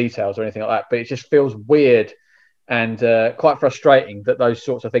know the details or anything like that. But it just feels weird and quite frustrating that those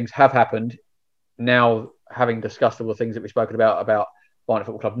sorts of things have happened. Now, having discussed all the things that we've spoken about Barnet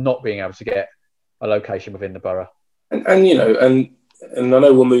Football Club not being able to get a location within the borough, and I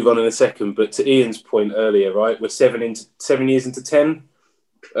know we'll move on in a second, but to Ian's point earlier, right, we're 7 years into 10.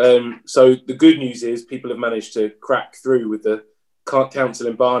 So the good news is people have managed to crack through with the council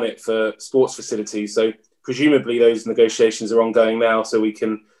in Barnet for sports facilities. So presumably those negotiations are ongoing now, so we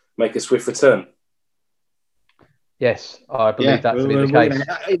can make a swift return. Yes, I believe that to be the case.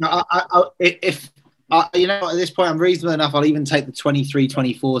 At this point, I'm reasonable enough. I'll even take the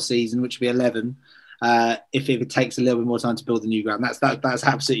 23-24 season, which would be 11. If it takes a little bit more time to build the new ground, that's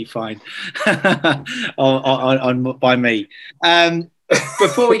absolutely fine by me.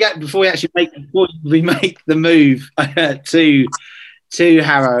 Before we make the move to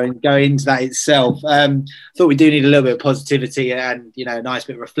Harrow and go into that itself, thought we do need a little bit of positivity and a nice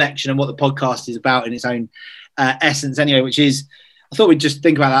bit of reflection on what the podcast is about in its own essence anyway, which is, I thought we'd just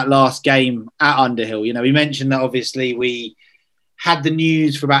think about that last game at Underhill. We mentioned that obviously we had the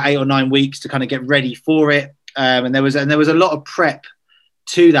news for about 8 or 9 weeks to kind of get ready for it. And there was a lot of prep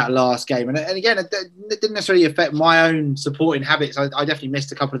to that last game. And again, it didn't necessarily affect my own supporting habits. I definitely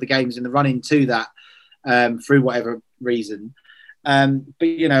missed a couple of the games in the run-in to that through whatever reason. But, I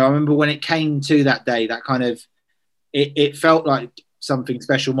remember when it came to that day, that kind of, it felt like something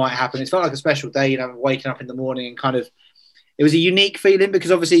special might happen. It felt like a special day, waking up in the morning and kind of, it was a unique feeling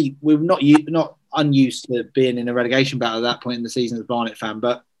because obviously we're not unused to being in a relegation battle at that point in the season as a Barnet fan,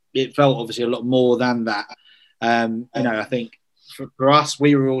 but it felt obviously a lot more than that. I think for us,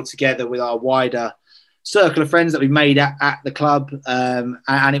 we were all together with our wider circle of friends that we made at the club. And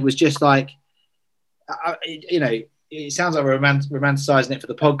it was just like, it sounds like we're romanticising it for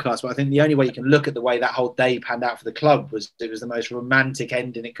the podcast, but I think the only way you can look at the way that whole day panned out for the club was it was the most romantic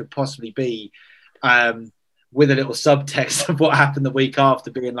ending it could possibly be, with a little subtext of what happened the week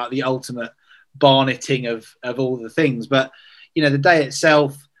after being like the ultimate Barnetting of all the things. But, the day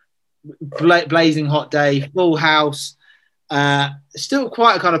itself, blazing hot day, full house, still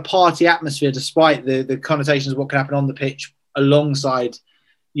quite a kind of party atmosphere despite the connotations of what could happen on the pitch alongside,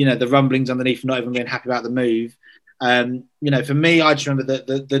 the rumblings underneath not even being happy about the move. For me, I just remember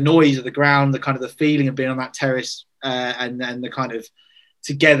the noise of the ground, the kind of the feeling of being on that terrace, and the kind of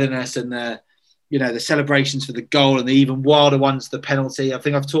togetherness and the celebrations for the goal and the even wilder ones, the penalty. I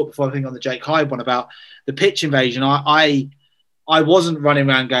think I've talked before, on the Jake Hyde one about the pitch invasion. I wasn't running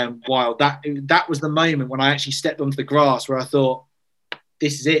around going wild. That was the moment when I actually stepped onto the grass where I thought,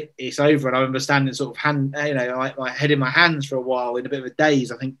 this is it, it's over. And I remember standing sort of my head in my hands for a while in a bit of a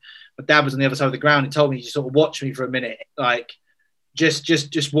daze. I think my dad was on the other side of the ground. He told me to sort of watch me for a minute, like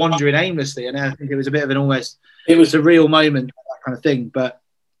just wandering aimlessly. And I think it was a bit of it was a real moment, that kind of thing. But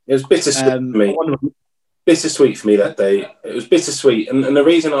it was bittersweet for me. Bittersweet for me that day. It was bittersweet. And the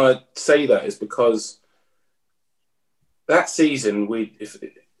reason I say that is because that season,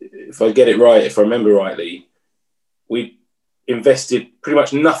 if I get it right, if I remember rightly, we invested pretty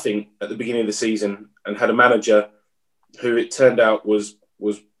much nothing at the beginning of the season and had a manager who it turned out was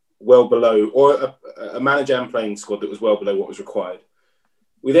well below, or a manager and playing squad that was well below what was required.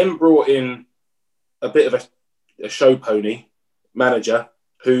 We then brought in a bit of a show pony manager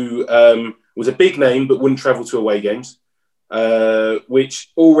who was a big name but wouldn't travel to away games,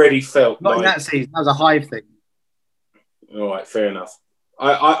 which already felt not in that season. That was a Hive thing. All right, fair enough.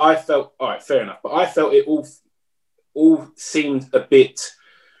 I felt all right, fair enough, but I felt it all seemed a bit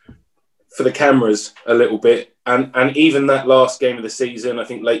for the cameras a little bit, and even that last game of the season, I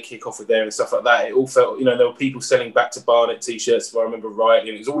think late kickoff was there and stuff like that. It all felt, there were people selling back to Barnet t-shirts, if I remember rightly,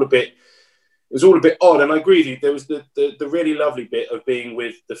 and it was all a bit. was all a bit odd. And I agree with you. There was the really lovely bit of being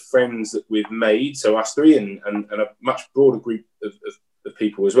with the friends that we've made, so us three and a much broader group of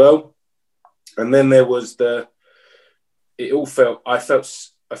people as well. And then there was I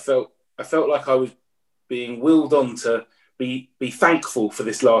felt like I was being willed on to be thankful for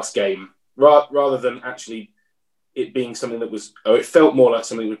this last game, rather than actually it being something that was, it felt more like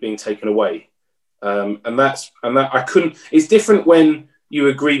something that was being taken away. And that I couldn't, it's different when you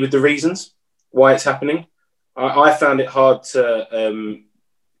agree with the reasons why it's happening. I found it hard to,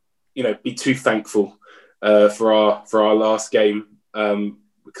 be too thankful for our last game,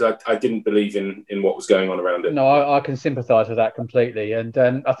 because I didn't believe in what was going on around it. No, I can sympathise with that completely. And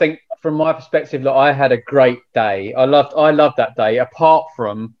I think from my perspective, look, I had a great day. I loved that day, apart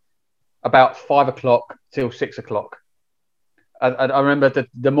from about 5 o'clock till 6 o'clock. I remember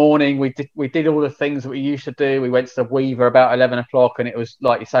the morning we did all the things that we used to do. We went to the Weaver about 11 o'clock, and it was,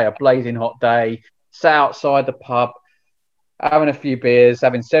 like you say, a blazing hot day. Sat outside the pub, having a few beers,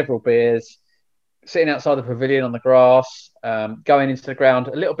 having several beers, sitting outside the pavilion on the grass, going into the ground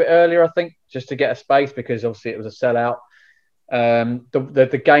a little bit earlier, I think, just to get a space, because obviously it was a sellout.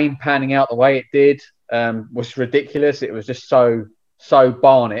 The game panning out the way it did was ridiculous. It was just so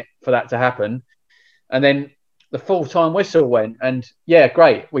Barnet for that to happen. And then the full-time whistle went, and yeah,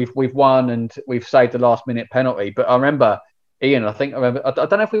 great. We've won and we've saved the last-minute penalty. But I remember, Ian, I don't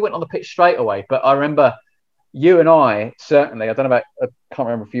know if we went on the pitch straight away, but I remember you and I, certainly, I can't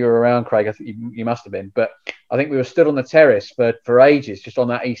remember if you were around, Craig. I think you must have been. But I think we were stood on the terrace for ages, just on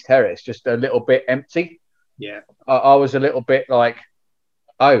that east terrace, just a little bit empty. Yeah. I was a little bit like,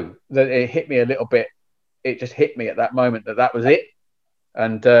 that it hit me a little bit. It just hit me at that moment that was it.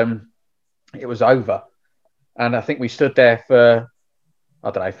 And it was over. And I think we stood there for,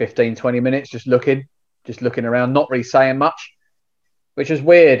 15, 20 minutes, just looking around, not really saying much, which was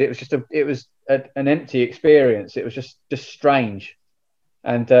weird. It was just an empty experience. It was just strange.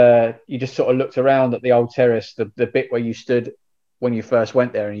 And you just sort of looked around at the old terrace, the bit where you stood when you first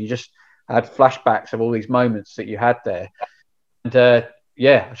went there, and you just had flashbacks of all these moments that you had there. And I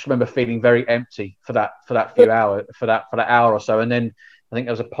just remember feeling very empty for that few hours, for that hour or so. And then I think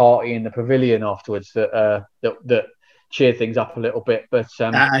there was a party in the pavilion afterwards that cheered things up a little bit. But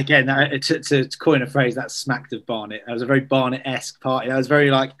again, to coin a phrase, that smacked of Barnet. It was a very Barnet-esque party. That was very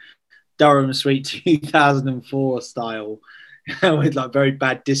like Durham Suite 2004 style, with like very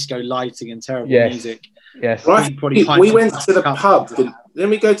bad disco lighting and terrible music. Yes. Well, we went to the pub. Then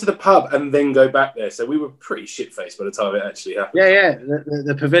we go to the pub and then go back there. So we were pretty shit-faced by the time it actually happened. Yeah.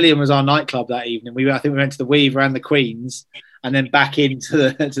 The Pavilion was our nightclub that evening. I think we went to the Weaver and the Queen's, and then back into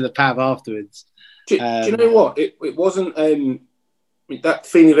the pub afterwards. Do you know what? It wasn't that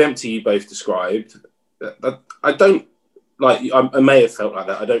feeling of empty you both described. I don't like. I may have felt like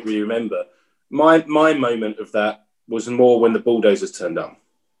that. I don't really remember. My moment of that was more when the bulldozers turned up.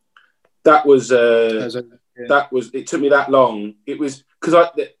 That was. That was. It took me that long. It was because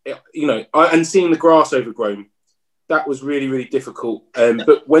and seeing the grass overgrown. That was really, really difficult.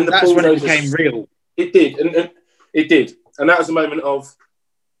 But when the bulldozers, when it became real. It did, and it did. And that was the moment of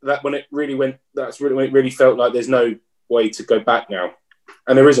that when it really went. That's really when it really felt like there's no way to go back now,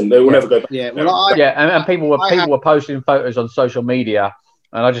 and there isn't. They will never go back. Yeah, and people were posting photos on social media,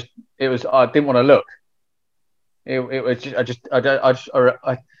 and I didn't want to look.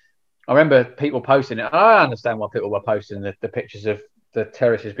 I remember people posting it. I understand why people were posting the pictures of the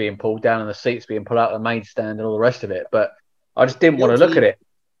terraces being pulled down and the seats being pulled out of the main stand and all the rest of it, but I just didn't want to look at it.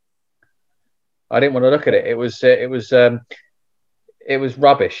 I didn't want to look at it. It was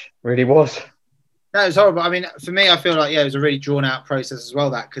rubbish. Really was. No, it was horrible. I mean, for me, I feel like it was a really drawn out process as well.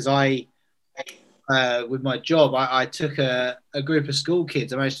 That because with my job, I took a group of school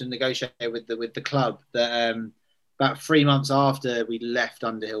kids. I managed to negotiate with the club that about 3 months after we left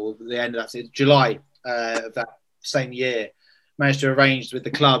Underhill, at the end of that July of that same year, managed to arrange with the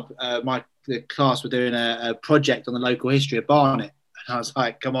club. The class were doing a project on the local history of Barnet, and I was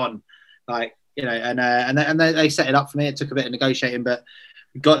like, "Come on!" And they set it up for me. It took a bit of negotiating, but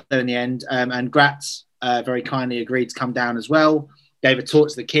we got there in the end. And Gratz very kindly agreed to come down as well. Gave a talk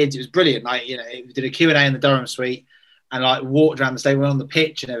to the kids. It was brilliant. We did a Q&A in the Durham Suite, and walked around the stadium, went on the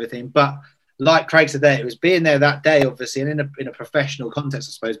pitch and everything. But like Craig said there, it was being there that day, obviously, and in a professional context,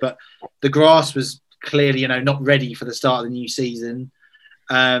 I suppose. But the grass was clearly, not ready for the start of the new season,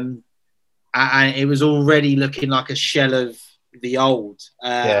 and it was already looking like a shell of the old.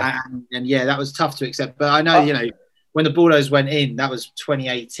 And that was tough to accept. But I know, when the Bulldogs went in, that was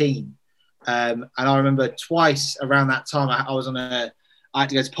 2018, and I remember twice around that time I had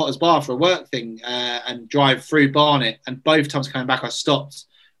to go to Potter's Bar for a work thing and drive through Barnet, and both times coming back I stopped,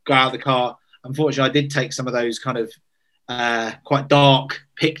 got out of the car. unfortunately, I did take some of those kind of quite dark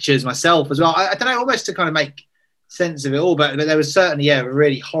pictures myself as well. I don't know, almost to kind of make sense of it all, but there was certainly a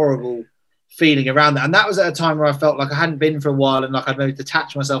really horrible feeling around that, and that was at a time where I felt like I hadn't been for a while, and like I'd maybe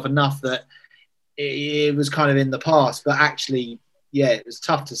detached myself enough that it was kind of in the past. But actually, it was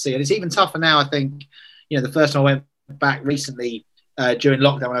tough to see, and it's even tougher now. I think, the first time I went back recently during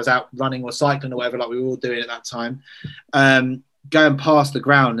lockdown when I was out running or cycling or whatever, like we were all doing at that time, going past the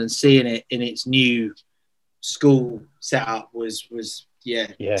ground and seeing it in its new school setup was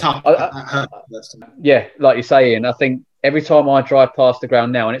tough. Like you say, Ian, I think every time I drive past the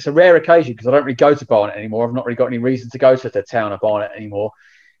ground now, and it's a rare occasion because I don't really go to Barnet anymore. I've not really got any reason to go to the town of Barnet anymore.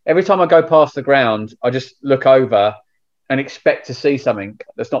 Every time I go past the ground, I just look over and expect to see something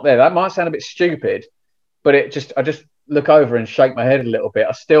that's not there. That might sound a bit stupid, but I just look over and shake my head a little bit.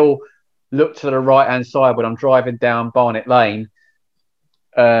 I still look to the right-hand side when I'm driving down Barnet Lane,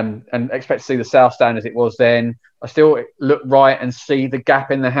 and expect to see the South Stand as it was then. I still look right and see the gap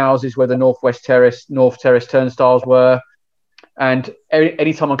in the houses where the North Terrace turnstiles were. And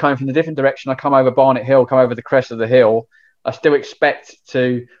anytime I'm coming from the different direction, I come over Barnet Hill, come over the crest of the hill, I still expect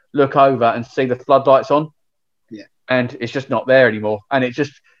to look over and see the floodlights on. Yeah. And it's just not there anymore. And it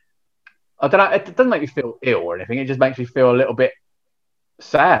just, I don't know, it doesn't make me feel ill or anything. It just makes me feel a little bit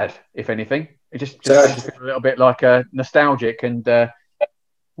sad, if anything. It just makes me feel a little bit like nostalgic and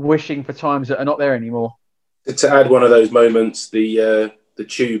wishing for times that are not there anymore. To add one of those moments, the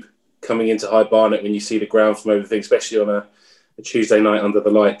tube coming into High Barnet when you see the ground from over the thing, especially on a Tuesday night under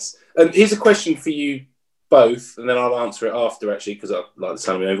the lights. Here's a question for you both, and then I'll answer it after, actually, because I like the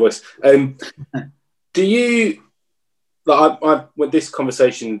sound of my own voice. Do you, like, with this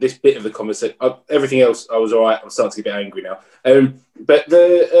conversation, this bit of the conversation, everything else, I was all right. I'm starting to get a bit angry now. But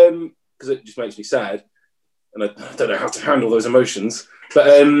because it just makes me sad, and I don't know how to handle those emotions.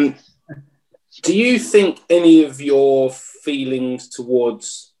 But do you think any of your feelings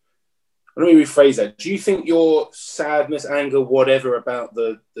towards, let me rephrase that. Do you think your sadness, anger, whatever about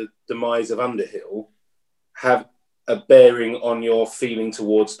the demise of Underhill have a bearing on your feeling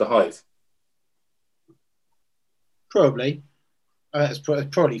towards the Hive? Probably. That's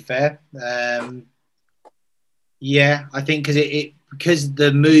probably fair. I think because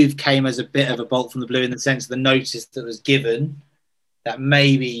the move came as a bit of a bolt from the blue in the sense of the notice that was given, that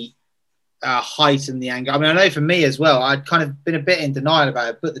maybe heightened the anger. I mean, I know for me as well, I'd kind of been a bit in denial about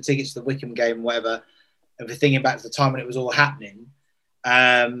it, put the tickets to the Wycombe game and whatever, and for thinking back to the time when it was all happening.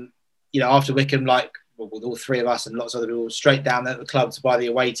 After Wycombe, with all three of us and lots of other people straight down at the club to buy the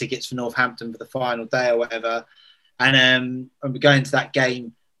away tickets for Northampton for the final day or whatever. And we're going to that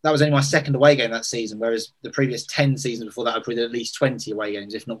game. That was only my second away game that season, whereas the previous 10 seasons before that, I probably did at least 20 away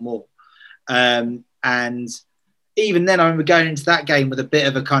games, if not more. And even then, I remember going into that game with a bit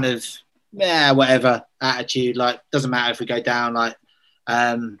of a kind of, whatever attitude, like, doesn't matter if we go down.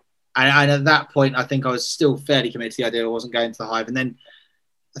 And at that point, I think I was still fairly committed to the idea I wasn't going to the Hive. And then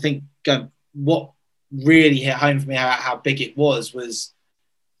I think what really hit home for me, how big it was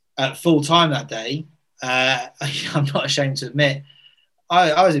at full time that day. I'm not ashamed to admit,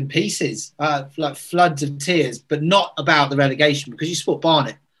 I was in pieces, like floods of tears, but not about the relegation, because you support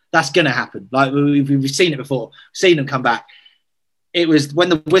Barnet. That's going to happen. Like we've seen it before, seen them come back. It was when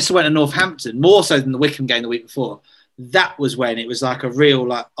the whistle went to Northampton, more so than the Wycombe game the week before. That was when it was like a real,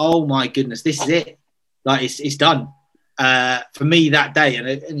 like, oh my goodness, this is it. Like it's done for me that day. And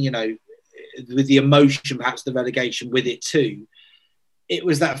with the emotion, perhaps the relegation with it too. It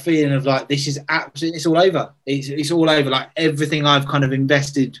was that feeling of like, this is absolutely, it's all over. It's all over. Like everything I've kind of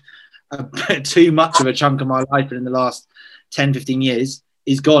invested too much of a chunk of my life in the last 10, 15 years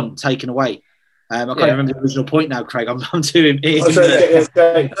is gone, taken away. I can't even remember the original point now, Craig. I'm too I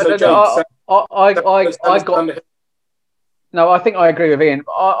think I agree with Ian.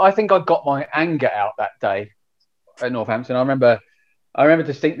 I think I got my anger out that day at Northampton. I remember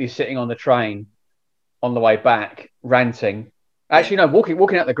distinctly sitting on the train on the way back, ranting. Actually, no,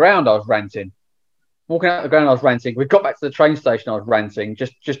 walking out the ground, I was ranting. Walking out the ground, I was ranting. We got back to the train station, I was ranting,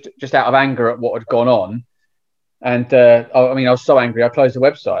 just out of anger at what had gone on. And I was so angry, I closed the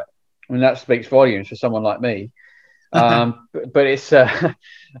website. I mean, that speaks volumes for someone like me. But it's, I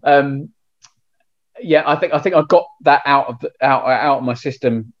think I got that out of my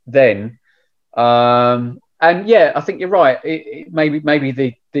system then. And yeah, I think you're right. Maybe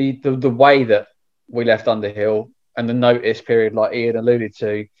the way that we left Underhill and the notice period, like Ian alluded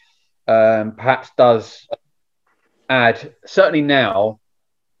to, perhaps does add, certainly now,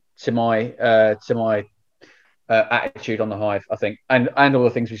 to my attitude on the Hive, I think, and all the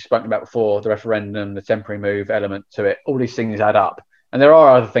things we've spoken about before, the referendum, the temporary move element to it, all these things add up. And there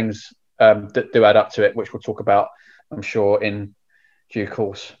are other things that do add up to it, which we'll talk about, I'm sure, in due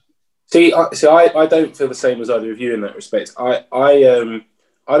course. I don't feel the same as either of you in that respect. I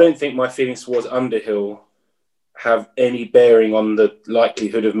don't think my feelings towards Underhill have any bearing on the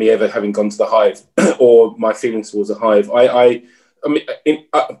likelihood of me ever having gone to the Hive or my feelings towards the Hive. I mean,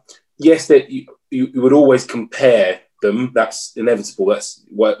 yes, that you would always compare them. That's inevitable. That's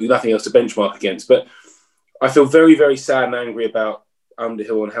nothing else to benchmark against. But I feel very, very sad and angry about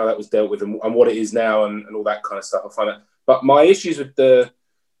Underhill and how that was dealt with and what it is now and all that kind of stuff. I find that. But my issues with the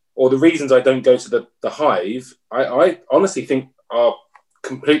reasons I don't go to the Hive, I honestly think are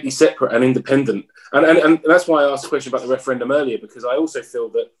completely separate and independent. And that's why I asked a question about the referendum earlier, because I also feel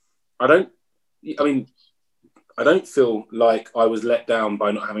that I don't feel like I was let down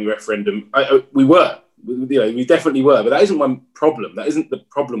by not having a referendum. We definitely were, but that isn't my problem. That isn't the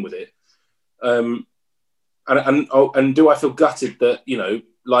problem with it. And do I feel gutted that,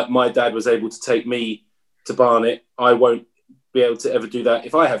 like my dad was able to take me to Barnet, I won't be able to ever do that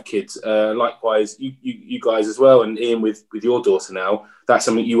if I have kids. Likewise, you guys as well, and Ian with your daughter now, that's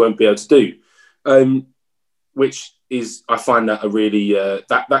something you won't be able to do. Which is, I find that a really I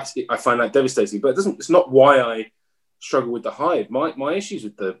find that devastating. But it's not why I struggle with the Hive. My issues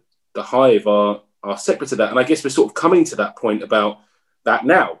with the Hive are separate to that, and I guess we're sort of coming to that point about that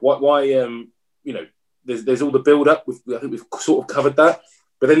now. Why there's all the build up. I think we've sort of covered that,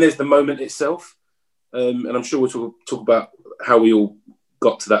 but then there's the moment itself, and I'm sure we'll talk about how we all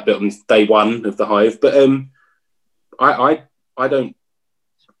got to that bit on day one of the Hive. But I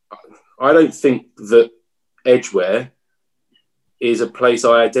don't think that Edgware is a place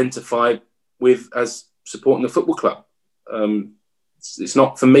I identify with as supporting the football club. It's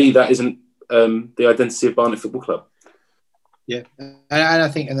not, for me, that isn't the identity of Barnet Football Club. Yeah, and I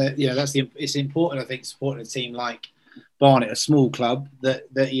think, it's important. I think supporting a team like Barnet, a small club,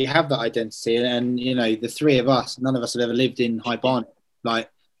 that you have that identity, and the three of us, none of us have ever lived in High Barnet, but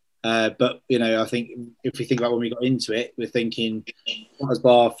I think if we think about when we got into it, we're thinking Potter's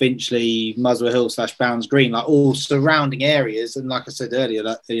Bar, Finchley, Muswell Hill / Bounds Green, like all surrounding areas, and like I said earlier,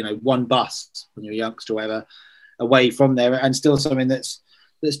 one bus when you're a youngster or whatever away from there, and still something that's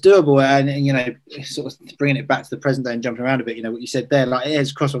doable, and sort of bringing it back to the present day and jumping around a bit. What you said there, like it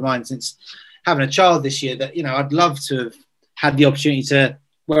has crossed my mind since having a child this year that I'd love to have had the opportunity to,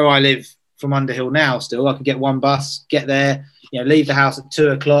 where I live from Underhill now, still I could get one bus, get there, leave the house at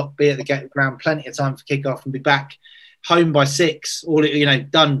 2:00, be at the ground plenty of time for kick-off, and be back home by 6, all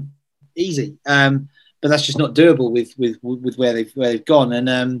done easy. But that's just not doable with where they've gone.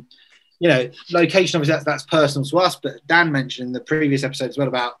 And location, obviously that's personal to us, but Dan mentioned in the previous episode as well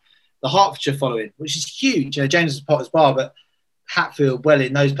about the Hertfordshire following, which is huge. James is Potter's Bar, but Hatfield,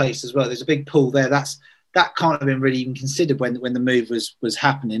 Welling, those places as well. There's a big pool there. That can't have been really even considered when the move was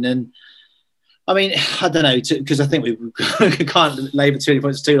happening. And I mean, I don't know, because I think we can't labour too many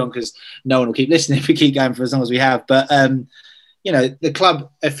points too long, because no one will keep listening if we keep going for as long as we have. But the club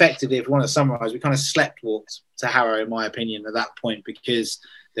effectively, if we want to summarise, we kind of slept walked to Harrow, in my opinion, at that point, because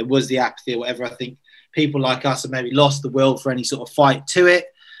there was the apathy or whatever. I think people like us have maybe lost the will for any sort of fight to it,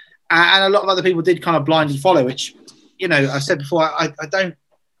 and a lot of other people did kind of blindly follow, which I said before, I don't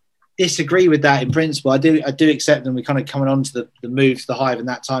disagree with that in principle. I do accept them. We're kind of coming on to the move to the Hive in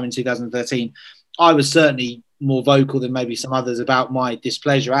that time in 2013. I was certainly more vocal than maybe some others about my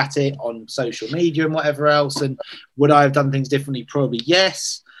displeasure at it on social media and whatever else. And would I have done things differently? Probably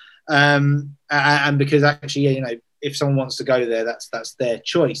yes. And because actually, if someone wants to go there, that's their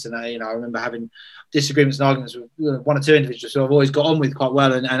choice. And I remember having disagreements and arguments with one or two individuals who I've always got on with quite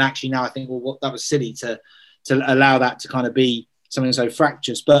well. And actually now I think, that was silly to allow that to kind of be something so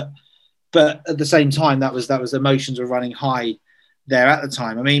fractious. But at the same time, that was emotions were running high there at the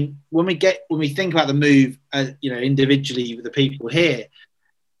time. I mean, when we think about the move, individually with the people here,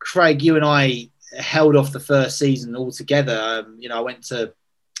 Craig, you and I held off the first season altogether. I went to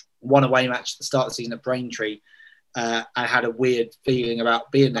one away match at the start of the season at Braintree. I had a weird feeling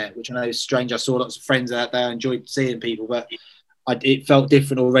about being there, which I know is strange. I saw lots of friends out there, enjoyed seeing people, but it felt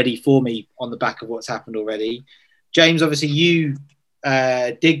different already for me on the back of what's happened already. James, obviously you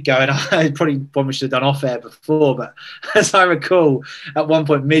did go, and I probably should have done off air before, but as I recall, at one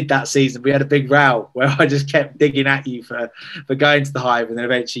point mid that season, we had a big row where I just kept digging at you for going to the Hive, and then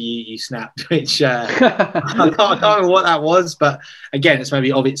eventually you snapped, which I can't remember what that was, but again, it's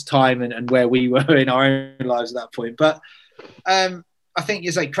maybe of its time and where we were in our own lives at that point. But I think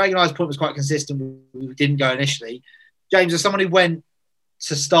it's like Craig and I's point was quite consistent. We didn't go initially. James, as someone who went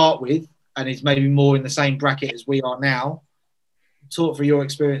to start with and is maybe more in the same bracket as we are now, talk for your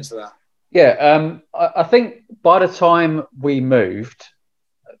experience of that. Yeah, I think by the time we moved,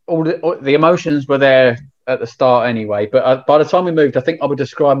 all the emotions were there at the start anyway. But by the time we moved, I think I would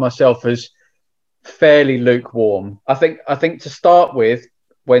describe myself as fairly lukewarm. I think to start with,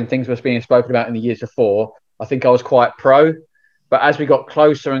 when things were being spoken about in the years before, I think I was quite pro. But as we got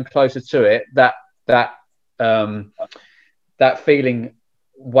closer and closer to it, that feeling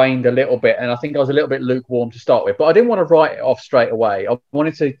waned a little bit, and I think I was a little bit lukewarm to start with. But I didn't want to write it off straight away. I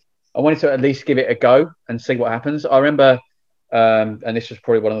wanted to at least give it a go and see what happens. I remember, and this was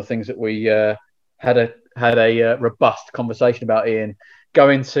probably one of the things that we had a robust conversation about, Ian,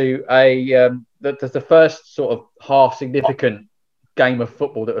 going to the first sort of half significant game of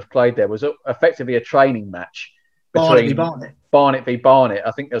football that was played there was effectively a training match between Barnet v Barnet.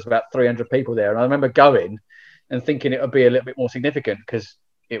 I think there was about 300 people there, and I remember going and thinking it would be a little bit more significant because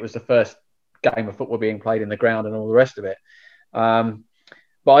it was the first game of football being played in the ground and all the rest of it.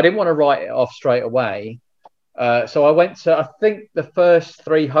 But I didn't want to write it off straight away. So I went to, I think, the first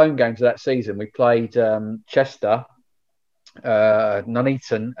 3 home games of that season. We played Chester,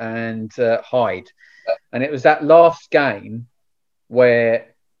 Nuneaton and Hyde. And it was that last game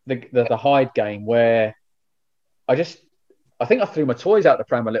where the Hyde game where I think I threw my toys out the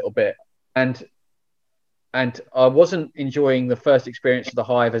pram a little bit. And I wasn't enjoying the first experience of the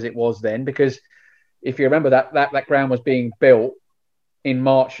Hive as it was then, because if you remember that ground was being built in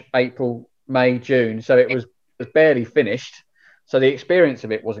March, April, May, June. So it was barely finished. So the experience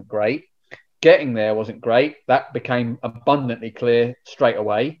of it wasn't great. Getting there wasn't great. That became abundantly clear straight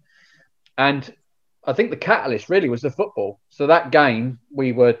away. And I think the catalyst really was the football. So that game,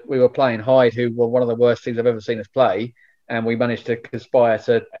 we were playing Hyde, who were one of the worst teams I've ever seen us play. And we managed to conspire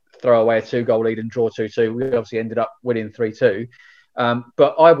to throw away a 2-goal lead and draw 2-2. We obviously ended up winning 3-2.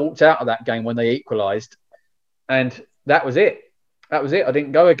 But I walked out of that game when they equalised. And that was it. That was it. I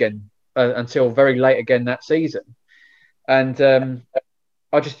didn't go again until very late again that season. And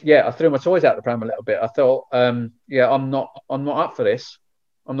I threw my toys out the pram a little bit. I thought, I'm not up for this.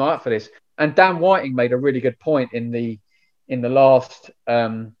 I'm not up for this. And Dan Whiting made a really good point in the last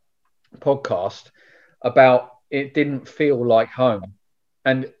podcast about it didn't feel like home.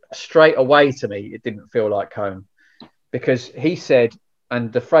 And straight away to me, it didn't feel like home, because he said,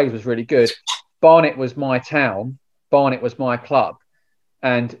 and the phrase was really good, Barnet was my town, Barnet was my club.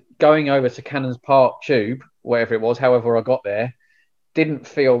 And going over to Cannons Park Tube, wherever it was, however I got there, didn't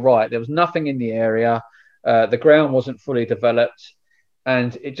feel right. There was nothing in the area. The ground wasn't fully developed.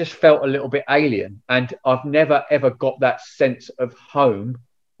 And it just felt a little bit alien. And I've never, ever got that sense of home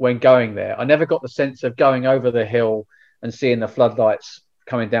when going there. I never got the sense of going over the hill and seeing the floodlights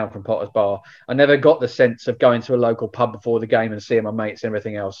coming down from Potter's Bar. I never got the sense of going to a local pub before the game and seeing my mates and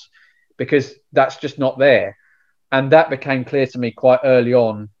everything else, because that's just not there. And that became clear to me quite early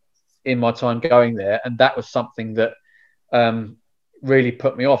on in my time going there. And that was something that really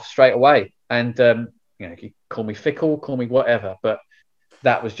put me off straight away. And, you call me fickle, call me whatever, but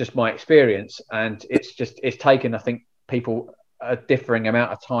that was just my experience. And it's taken, I think, people a differing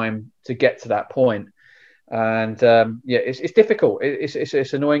amount of time to get to that point. And it's difficult.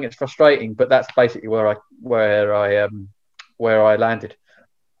 It's annoying. It's frustrating, but that's basically where I landed.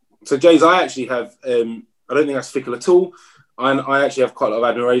 So, James, I actually have, I don't think that's fickle at all. And I actually have quite a lot of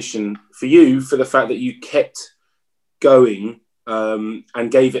admiration for you for the fact that you kept going and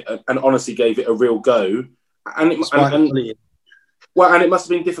honestly gave it a real go. And it must have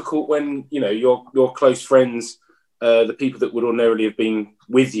been difficult when, your close friends, the people that would ordinarily have been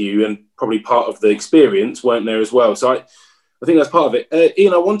with you and probably part of the experience, weren't there as well. So I think that's part of it.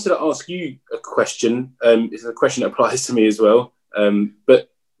 Ian, I wanted to ask you a question. It's a question that applies to me as well. But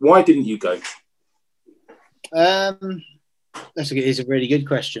why didn't you go? It's a really good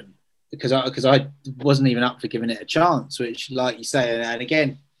question, because I wasn't even up for giving it a chance, which, like you say, and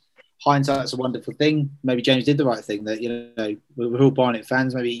again, hindsight's a wonderful thing. Maybe James did the right thing, that, we're all Barnet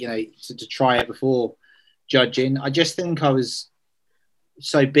fans, maybe, to try it before judging. I just think I was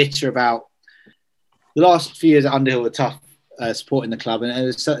so bitter about the last few years at Underhill were tough, supporting the club, and there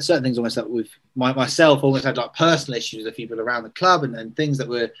was certain things almost that with myself almost had like personal issues with a few people around the club and things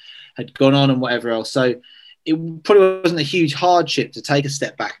that had gone on and whatever else. So it probably wasn't a huge hardship to take a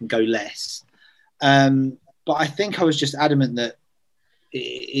step back and go less. But I think I was just adamant that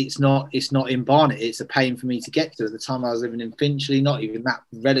it's not in Barnet. It's a pain for me to get to. At the time I was living in Finchley, not even that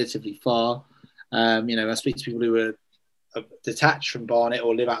relatively far. I speak to people who are detached from Barnet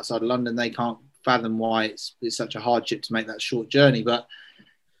or live outside of London. They can't fathom why it's such a hardship to make that short journey. But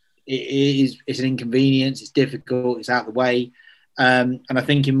it's an inconvenience. It's difficult. It's out of the way. And I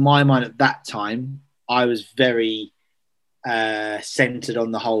think in my mind at that time, I was very centred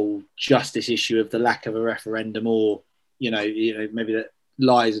on the whole justice issue of the lack of a referendum, or maybe that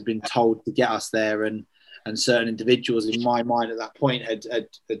lies had been told to get us there, and certain individuals in my mind at that point had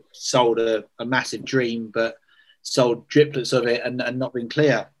sold a massive dream, but sold driplets of it and not been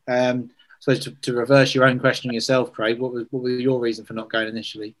clear. So to reverse your own question yourself, Craig, what was your reason for not going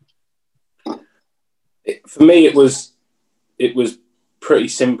initially? For me, it was pretty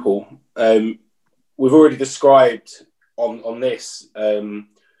simple. We've already described on this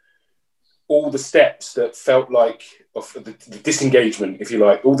all the steps that felt like of the disengagement, if you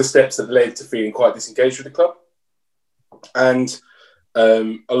like, all the steps that led to feeling quite disengaged with the club, and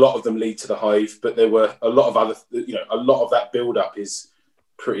a lot of them lead to the Hive. But there were a lot of other, a lot of that build-up is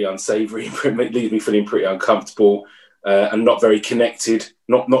pretty unsavoury. It leaves me feeling pretty uncomfortable and not very connected,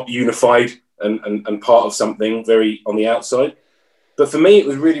 not unified, and part of something very on the outside. But for me, it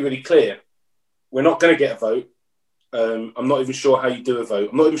was really, really clear. We're not going to get a vote. I'm not even sure how you do a vote.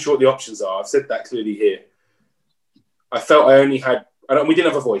 I'm not even sure what the options are. I've said that clearly here. I felt I only had... we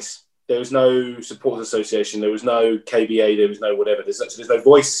didn't have a voice. There was no supporters association. There was no KBA. There was no whatever. There's no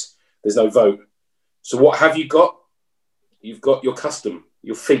voice. There's no vote. So what have you got? You've got your custom,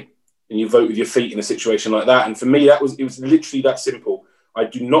 your feet, and you vote with your feet in a situation like that. And for me, it was literally that simple. I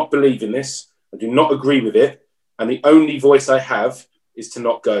do not believe in this. I do not agree with it. And the only voice I have is to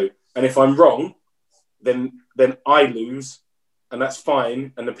not go. And if I'm wrong, then I lose, and that's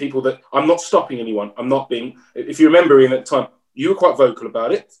fine. And the people that... I'm not stopping anyone. I'm not being... If you remember, Ian, at the time, you were quite vocal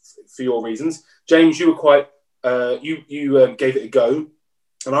about it for your reasons. James, you were quite... you gave it a go.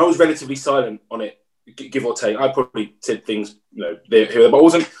 And I was relatively silent on it, give or take. I probably said things, here,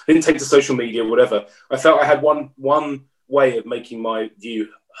 but I didn't take to social media or whatever. I felt I had one way of making my view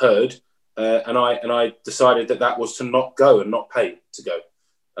heard, and I decided that was to not go and not pay to go.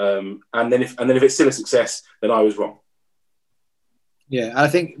 And then if it's still a success, then I was wrong. Yeah, I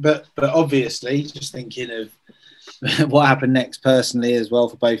think, but obviously, just thinking of what happened next personally as well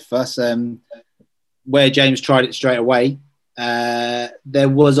for both of us, where James tried it straight away, there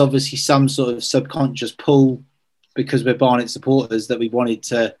was obviously some sort of subconscious pull because we're Barnet supporters that we wanted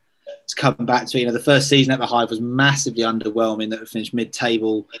to come back to. The first season at the Hive was massively underwhelming. That we finished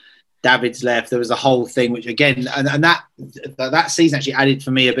mid-table. David's left. There was a whole thing, which again, and that season actually added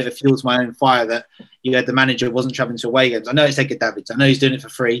for me a bit of fuel to my own fire. That the manager wasn't travelling to away games. I know it's Edgar Davids. I know he's doing it for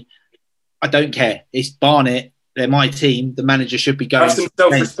free. I don't care. It's Barnet. They're my team. The manager should be going. Have some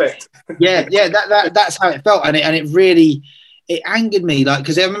self-respect. Yeah. That's how it felt, and it really angered me.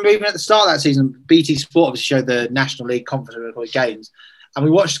 Because I remember even at the start of that season, BT Sport obviously showed the National League Conference games, and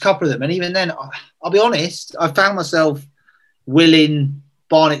we watched a couple of them. And even then, I'll be honest, I found myself willing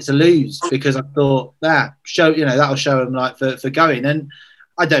Barnet to lose because I thought that'll show them for going. And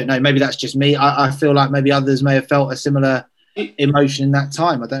I don't know, maybe that's just me. I feel like maybe others may have felt a similar emotion in that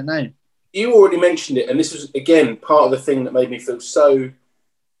time. I don't know. You already mentioned it, and this was again part of the thing that made me feel so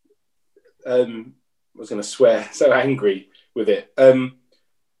I was going to swear, so angry with it.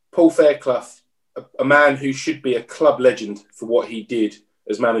 Paul Fairclough, a man who should be a club legend for what he did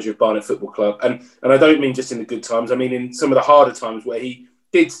as manager of Barnet Football Club, and I don't mean just in the good times. I mean in some of the harder times where he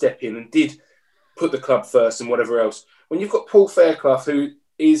did step in and did put the club first and whatever else. When you've got Paul Fairclough, who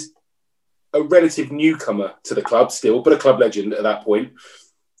is a relative newcomer to the club still, but a club legend at that point,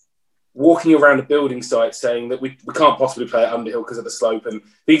 walking around a building site saying that we can't possibly play at Underhill because of the slope and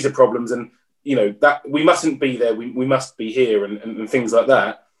these are problems and, that we mustn't be there, we must be here and things like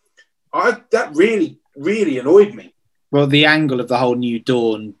that. That really, really annoyed me. Well, the angle of the whole New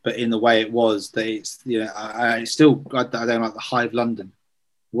Dawn, but in the way it was, that it's, I don't like the Hive London.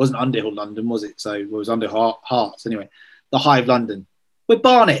 It wasn't Underhill London, was it? So it was Underhill Hearts. Anyway, the Hive London. We're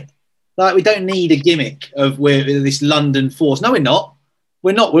Barnet. We don't need a gimmick of we're this London force. No, we're not.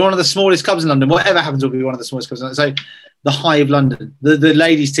 We're not. We're one of the smallest clubs in London. Whatever happens, we'll be one of the smallest clubs in London. So the Hive London. The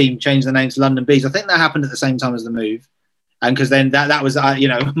ladies' team changed the name to London Bees. I think that happened at the same time as the move. And because then that was, I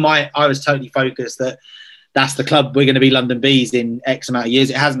was totally focused that that's the club. We're going to be London Bees in X amount of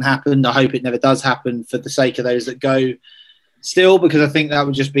years. It hasn't happened. I hope it never does happen for the sake of those that go still, because I think that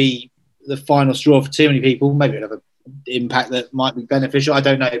would just be the final straw for too many people. Maybe it'd have an impact that might be beneficial. I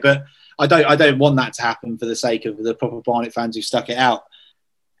don't know, but I don't want that to happen for the sake of the proper Barnet fans who stuck it out.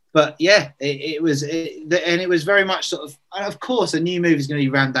 But yeah, it was very much sort of. And of course, a new move is going to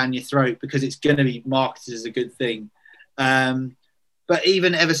be rammed down your throat because it's going to be marketed as a good thing. But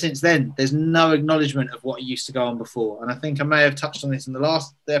even ever since then, there's no acknowledgement of what used to go on before. And I think I may have touched on this in the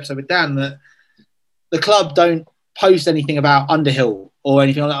episode with Dan, that the club don't post anything about Underhill or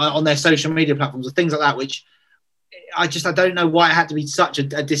anything on their social media platforms or things like that, which I don't know why it had to be such a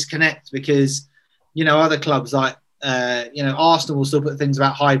disconnect, because, other clubs like, Arsenal will still put things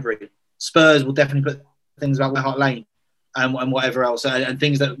about Highbury. Spurs will definitely put things about White Hart Lane. and whatever else, and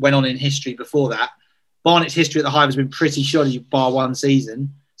things that went on in history before that. Barnet's history at the Hive has been pretty shoddy, bar one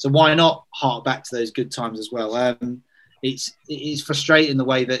season. So why not hark back to those good times as well? It's frustrating the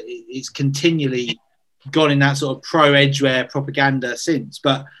way that it's continually gone in that sort of pro Edgware propaganda since.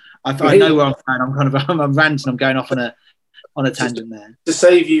 But I know where I'm going. I'm ranting. I'm going off on a tangent there. To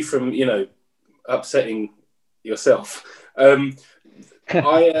save you from upsetting yourself, when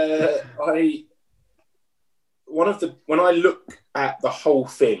I look at the whole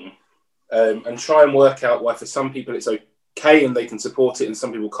thing and try and work out why for some people it's okay and they can support it and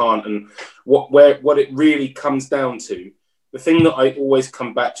some people can't, and what it really comes down to, the thing that I always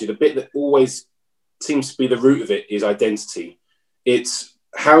come back to, the bit that always seems to be the root of it, is identity. It's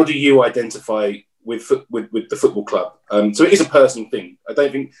how do you identify with the football club? So it is a personal thing. I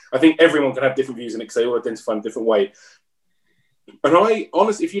think everyone can have different views and they all identify in a different way. And I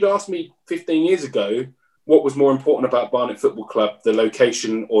honestly, if you'd asked me 15 years ago what was more important about Barnet Football Club, the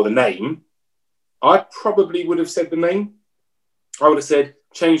location or the name, I probably would have said the name. I would have said,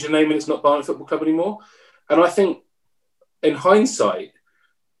 change the name and it's not Barnet Football Club anymore. And I think in hindsight,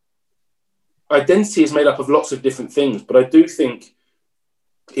 identity is made up of lots of different things, but I do think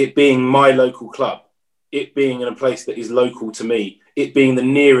it being my local club, it being in a place that is local to me, it being the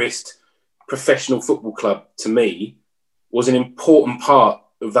nearest professional football club to me, was an important part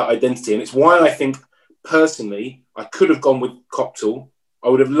of that identity. And it's why I think, personally, I could have gone with Copthall. I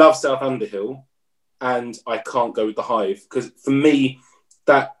would have loved South Underhill, and I can't go with the Hive. Because for me,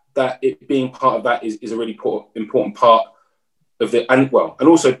 that it being part of that is a really important part of it. And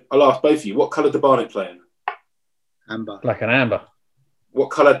also, I'll ask both of you, what colour did Barnet play in? Amber. Black and amber.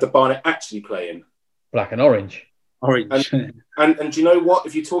 What colour did Barnet actually play in? Black and orange. Orange. And do you know what?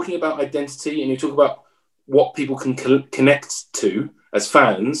 If you're talking about identity and you talk about what people can connect to as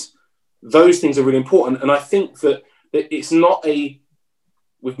fans, those things are really important. And I think that it's not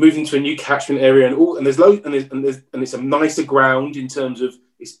we've moved into a new catchment area and there's loads and it's a nicer ground in terms of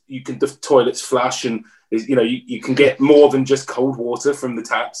the toilets flush and you can get more than just cold water from the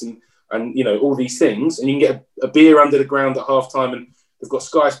taps and all these things, and you can get a beer under the ground at half time, and they've got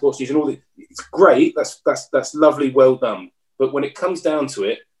Sky Sports News and all the. It's great. That's lovely. Well done. But when it comes down to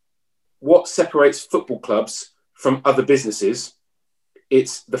it, what separates football clubs from other businesses?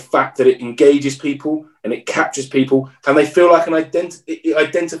 It's the fact that it engages people and it captures people, and they feel like it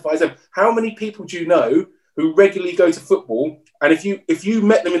identifies them. How many people do you know who regularly go to football, and if you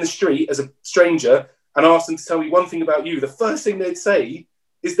met them in the street as a stranger and asked them to tell you one thing about you, the first thing they'd say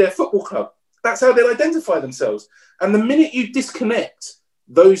is their football club. That's how they'll identify themselves. And the minute you disconnect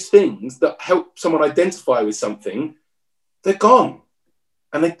those things that help someone identify with something, they're gone,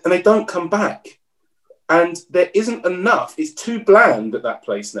 and they don't come back. And there isn't enough. It's too bland at that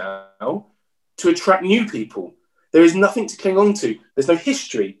place now to attract new people. There is nothing to cling on to. There's no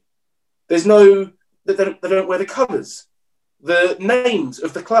history. There's no. They don't wear the colours. The names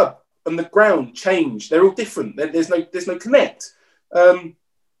of the club and the ground change. They're all different. There's no connect. The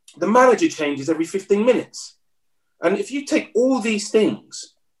manager changes every 15 minutes. And if you take all these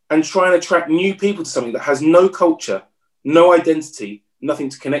things and try and attract new people to something that has no culture, no identity, nothing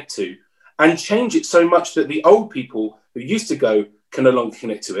to connect to, and change it so much that the old people who used to go can no longer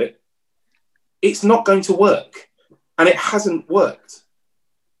connect to it, it's not going to work. And it hasn't worked.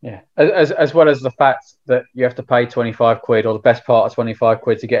 Yeah, as well as the fact that you have to pay 25 quid or the best part of 25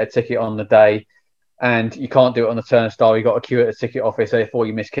 quid to get a ticket on the day, and you can't do it on the turnstile. You've got to queue at the ticket office, therefore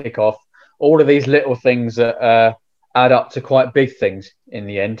you miss kick-off. All of these little things that add up to quite big things in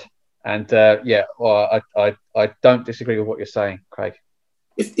the end. And I don't disagree with what you're saying, Craig.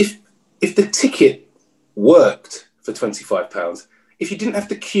 If the ticket worked for £25, if you didn't have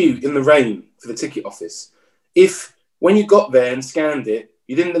to queue in the rain for the ticket office, if when you got there and scanned it,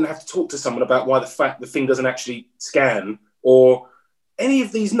 you didn't then have to talk to someone about why the thing doesn't actually scan, or any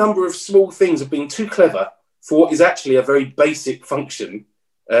of these number of small things of being too clever for what is actually a very basic function.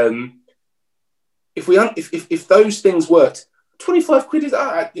 If those things worked, 25 quid is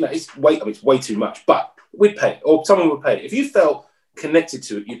it's way too much, but we'd pay it, or someone would pay it. If you felt connected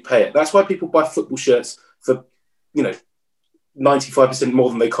to it, you'd pay it. That's why people buy football shirts for 95% more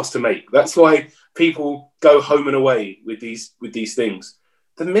than they cost to make. That's why people go home and away with these things.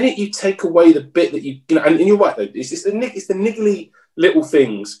 The minute you take away the bit that and you're right though, it's the niggly little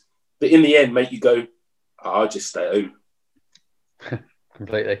things that in the end make you go, I'll just stay at home.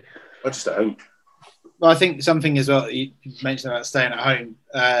 Completely. I'll just stay at home. Well, I think something as well, you mentioned about staying at home,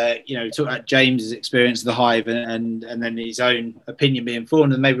 talk about James's experience of the Hive and then his own opinion being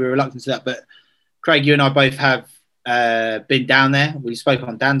formed, and maybe we're reluctant to that. But Craig, you and I both have been down there. We spoke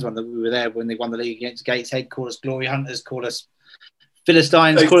on Dan's one that we were there when they won the league against Gateshead. Call us glory hunters, call us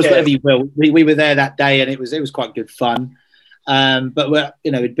Philistines, call us whatever you will. We were there that day, and it was quite good fun. But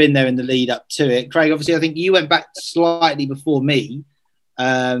we'd been there in the lead up to it. Craig, obviously, I think you went back slightly before me.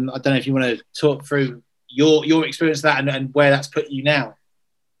 I don't know if you want to talk through your experience of that and where that's put you now.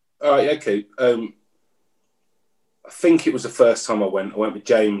 All right, okay. I think it was the first time I went with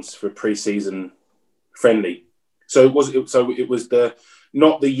James for a pre-season friendly. So it was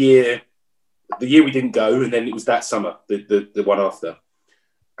not the year we didn't go, and then it was that summer, the one after,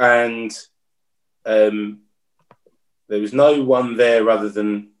 and there was no one there other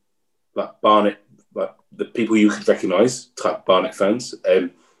than like Barnet, like the people you could recognise, type Barnet fans.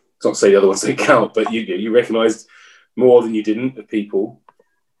 It's not to say the other ones don't count, but you recognised more than you didn't of people.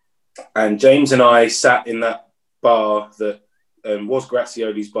 And James and I sat in that bar that was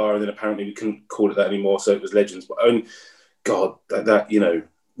Grazioli's bar, and then apparently we couldn't call it that anymore, so it was Legends. But God, that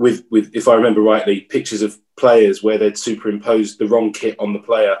with if I remember rightly, pictures of players where they'd superimposed the wrong kit on the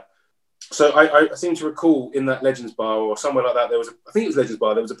player. So I seem to recall in that Legends bar or somewhere like that, I think it was Legends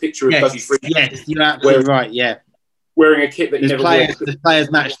bar, there was a picture of Dougie Freak. Yes, you're absolutely right, yeah. Wearing a kit that the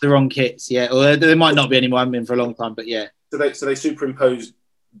players matched the wrong kits, yeah. Or there might not be anymore, I haven't been for a long time, but yeah. So they superimposed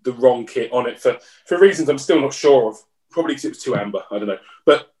the wrong kit on it for reasons I'm still not sure of. Probably because it was too amber, I don't know.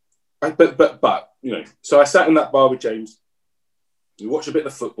 But so I sat in that bar with James. We watched a bit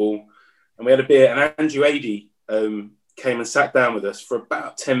of football, and we had a beer. And Andrew Adey came and sat down with us for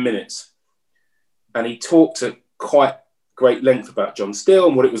about 10 minutes, and he talked at quite great length about John Still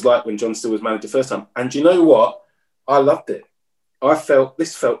and what it was like when John Still was manager the first time. And you know what? I loved it.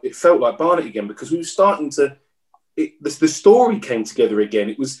 It felt like Barnet again, because we were starting to. The story came together again.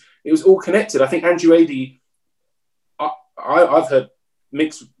 It was all connected. I think Andrew Adey. I've heard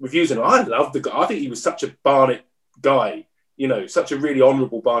mixed reviews, and I love the guy. I think he was such a Barnet guy, such a really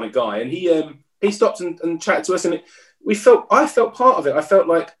honourable Barnet guy. And he stopped and chatted to us, and I felt part of it. I felt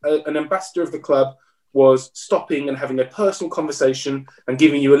like an ambassador of the club was stopping and having a personal conversation and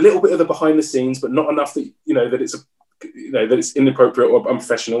giving you a little bit of the behind the scenes, but not enough that that it's inappropriate or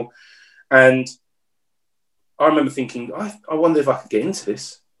unprofessional. And I remember thinking, I wonder if I could get into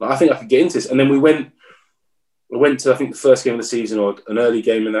this. I think I could get into this. And then we went to, I think, the first game of the season or an early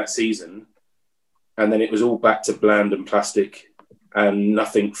game in that season. And then it was all back to bland and plastic, and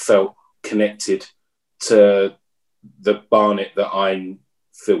nothing felt connected to the Barnet that I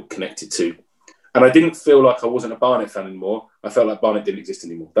feel connected to. And I didn't feel like I wasn't a Barnet fan anymore. I felt like Barnet didn't exist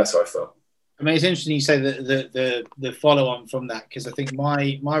anymore. That's how I felt. I mean, it's interesting you say that the follow-on from that, because I think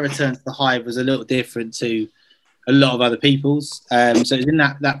my return to the Hive was a little different to a lot of other people's. So it was in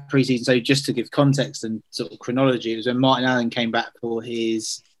that pre-season. So just to give context and sort of chronology, it was when Martin Allen came back for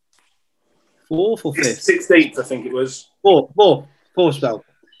his fourth or fifth? 16th, I think it was. Fourth spell.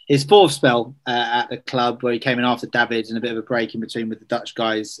 His fourth spell at the club, where he came in after David and a bit of a break in between with the Dutch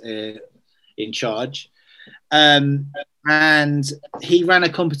guys in charge. And he ran a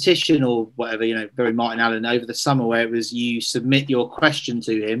competition or whatever, very Martin Allen, over the summer, where it was you submit your question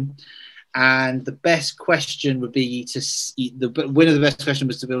to him. And the best question would be the winner of the best question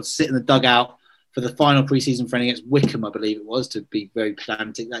was to be able to sit in the dugout for the final pre-season friendly against Wickham, I believe it was, to be very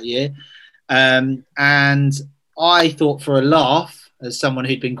pedantic that year. And I thought, for a laugh, as someone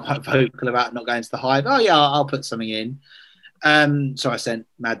who'd been quite vocal about not going to the Hive, oh yeah, I'll put something in. So I sent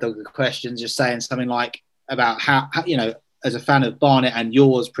Mad Dog the questions, just saying something like about how as a fan of Barnet and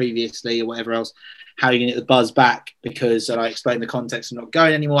yours previously or whatever else, how you're going to get the buzz back, because I explained the context of not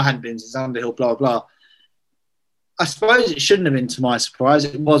going anymore, hadn't been since Underhill, blah, blah. I suppose it shouldn't have been, to my surprise.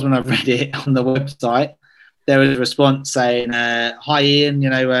 It was when I read it on the website. There was a response saying, hi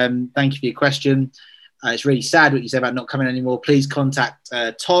Ian, thank you for your question. It's really sad what you said about not coming anymore. Please contact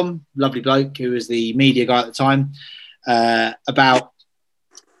Tom, lovely bloke, who was the media guy at the time, about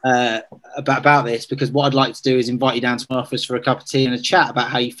this, because what I'd like to do is invite you down to my office for a cup of tea and a chat about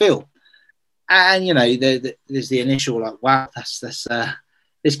how you feel. And there's the initial like, wow,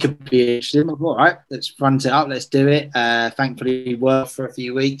 this could be interesting. All right, let's front it up, let's do it. Thankfully, we worked for a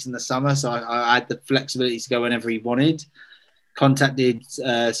few weeks in the summer, so I had the flexibility to go whenever he wanted. Contacted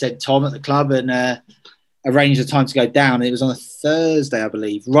said Tom at the club and arranged a time to go down. It was on a Thursday, I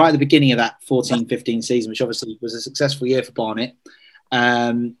believe, right at the beginning of that 14-15 season, which obviously was a successful year for Barnet.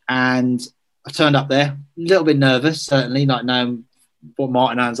 And I turned up there, a little bit nervous, certainly, like knowing what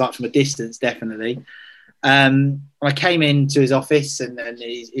Martin Allen's like from a distance, definitely. I came into his office and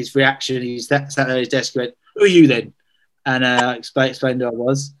his reaction, he sat there at his desk and went, "Who are you then?" And I explained who I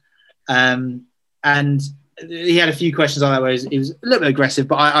was. And he had a few questions like that where he was a little bit aggressive,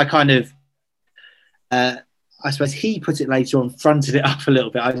 but I kind of I suppose he put it later on, fronted it up a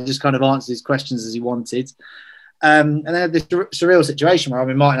little bit. I just kind of answered his questions as he wanted. And then I had this surreal situation where I'm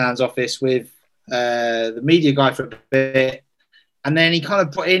in Martin Allen's office with the media guy for a bit. And then he kind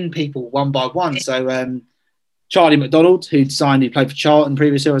of brought in people one by one. So Charlie McDonald, who played for Charlton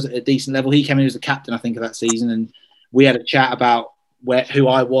previously, was at a decent level. He came in as the captain, I think, of that season. And we had a chat about who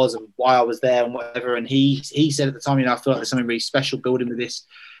I was and why I was there and whatever. And he said at the time, I feel like there's something really special building with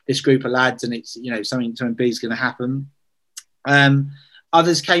this group of lads, and it's, something big is going to happen.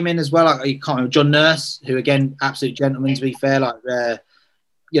 Others came in as well. Like, you can't remember John Nurse, who again, absolute gentleman, to be fair. Like,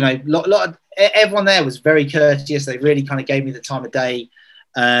 lot of everyone there was very courteous. They really kind of gave me the time of day.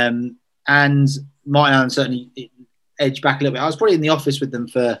 And Martin Allen certainly edged back a little bit. I was probably in the office with them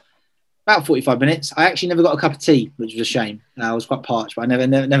for about 45 minutes. I actually never got a cup of tea, which was a shame. I was quite parched, but I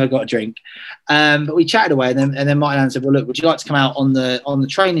never got a drink. But we chatted away, and then Martin Allen said, "Well, look, would you like to come out on the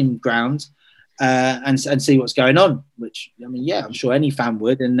training ground and see what's going on?" Which, I mean, yeah, I'm sure any fan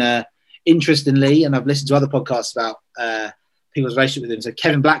would. And interestingly, and I've listened to other podcasts about people's relationship with him. So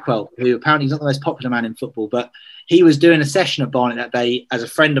Kevin Blackwell, who apparently is not the most popular man in football, but he was doing a session at Barnet that day as a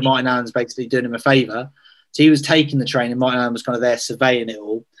friend of Martin Allen's, basically doing him a favour. So he was taking the training. Martin Allen was kind of there surveying it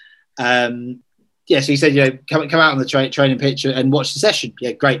all. So he said, come out on the training pitch and watch the session.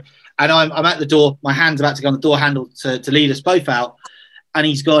 Yeah, great. And I'm at the door. My hand's about to go on the door handle to lead us both out. And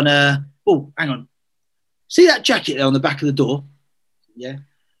he's gone, oh, hang on. See that jacket there on the back of the door? Yeah.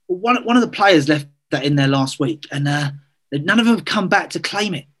 Well, one of the players left that in there last week, and none of them have come back to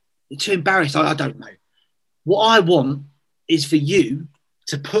claim it. They're too embarrassed. I don't know. What I want is for you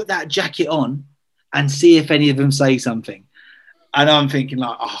to put that jacket on and see if any of them say something. And I'm thinking,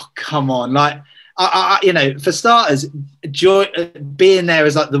 like, oh, come on. Like, I for starters, being there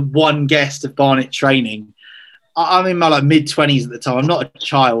as like the one guest of Barnet training, I'm in my mid-20s at the time. I'm not a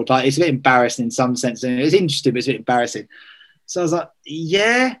child. Like, it's a bit embarrassing in some sense. And it's interesting, but it's a bit embarrassing. So I was like,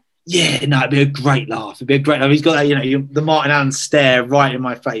 yeah, no, it'd be a great laugh. It'd be a great laugh. He's got that, the Martin Allen stare right in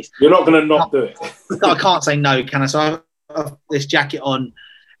my face. You're not going to not do it. I can't say no, can I? So I have this jacket on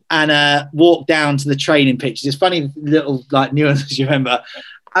and walk down to the training pitch. There's funny little nuances you remember.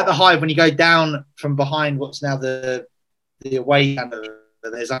 At the Hive, when you go down from behind what's now the away end,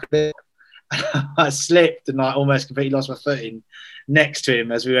 there's like a bit. I slipped and I almost completely lost my footing next to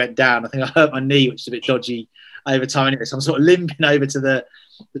him as we went down. I think I hurt my knee, which is a bit dodgy over time anyway. So I'm sort of limping over to the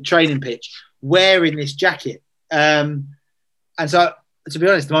training pitch wearing this jacket. And so, to be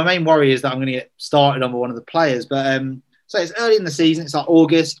honest, my main worry is that I'm going to get started on one of the players. But so it's early in the season. It's like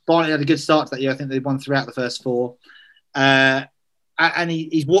August. Barnet had a good start to that year. I think they won throughout the first four. And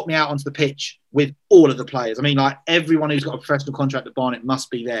he's walked me out onto the pitch with all of the players. I mean, like, everyone who's got a professional contract at Barnet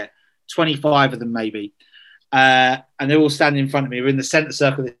must be there. 25 of them maybe. And they're all standing in front of me. We're in the centre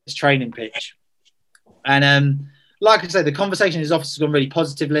circle of this training pitch. And like I said, the conversation in his office has gone really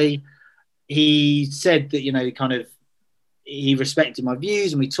positively. He said that, he respected my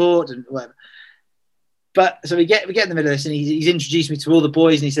views and we talked and whatever. But so we get in the middle of this, and he's introduced me to all the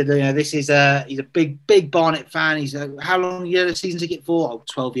boys, and he said, this is he's a big Barnet fan. He's how long you had a season ticket for?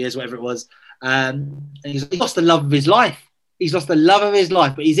 12 years, whatever it was. And he's lost the love of his life. He's lost the love of his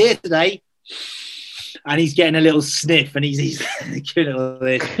life, but he's here today, and he's getting a little sniff, and he's doing all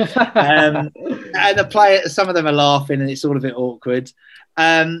this. And the players, some of them are laughing, and it's all a bit awkward.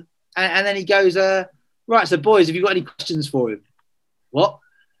 And then he goes, right, so boys, have you got any questions for him? What?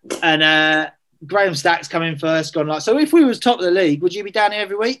 And Graham Stack's come in first, gone like, so if we was top of the league, would you be down here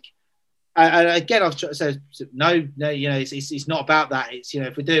every week? And again, I've said, no, it's not about that. It's,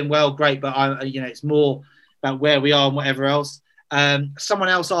 if we're doing well, great, but it's more about where we are and whatever else. Someone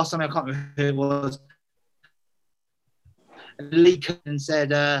else asked something, I can't remember who it was. And Lee and said,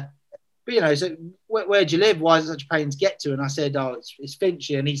 but so where do you live? Why is it such a pain to get to? And I said, it's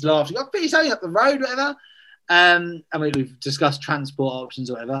Finchley, and he's laughing. But he's only up the road, whatever. And we've discussed transport options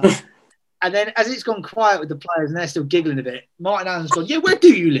or whatever. And then as it's gone quiet with the players and they're still giggling a bit, Martin Allen's gone, yeah, where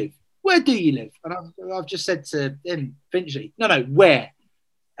do you live? Where do you live? And I've just said to him, Finchley, no, where?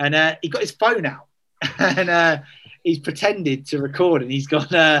 And he got his phone out and he's pretended to record, and he's gone,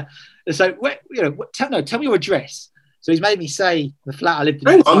 so where, tell me your address. So he's made me say the flat I lived in.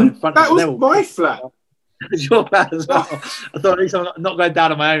 Hang on, that was my flat. It was your flat as well. I thought at least I'm not going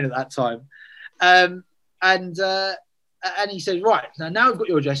down on my own at that time. And he said, right, now we've got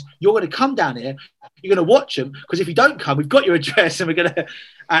your address. You're going to come down here. You're going to watch them, because if you don't come, we've got your address, and we're going to,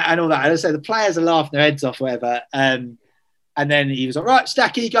 and all that. And so the players are laughing their heads off, whatever. And then he was like, right,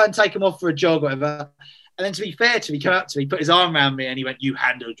 Stacky, go and take him off for a jog, whatever. And then, to be fair to me, he came up to me, put his arm around me, and he went, you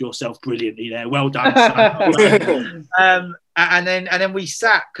handled yourself brilliantly there. Well done, son. And then we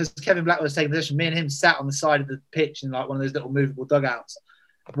sat, because Kevin Blackwell was taking position. Me and him sat on the side of the pitch in like one of those little movable dugouts,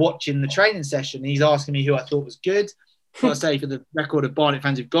 watching the training session. And he's asking me who I thought was good. I've got to say, for the record of Barnet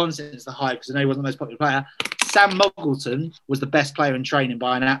fans who've gone since the hype, because I know he wasn't the most popular player, Sam Muggleton was the best player in training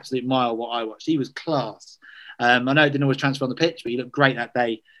by an absolute mile. What I watched, he was class. I know it didn't always transfer on the pitch, but he looked great that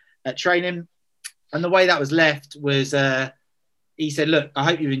day at training. And the way that was left was, he said, "Look, I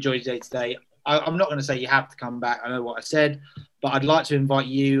hope you've enjoyed your day today. I'm not going to say you have to come back. I know what I said, but I'd like to invite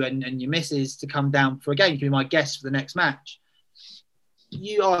you and your missus to come down for a game. You can be my guest for the next match."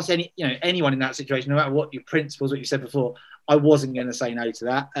 You ask anyone in that situation, no matter what your principles, what you said before, I wasn't going to say no to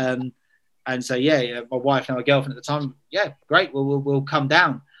that. And so, my wife and my girlfriend at the time, great, we'll come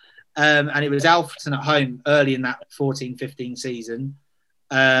down. And it was Alfreton at home early in that 14-15 season.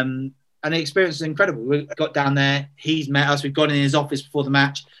 And the experience was incredible. We got down there. He's met us. We've gone in his office before the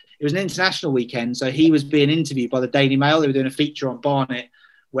match. It was an international weekend, so he was being interviewed by the Daily Mail. They were doing a feature on Barnet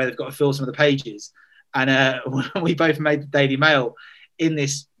where they've got to fill some of the pages. And we both made the Daily Mail in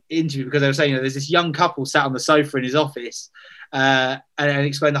this interview because they were saying, there's this young couple sat on the sofa in his office and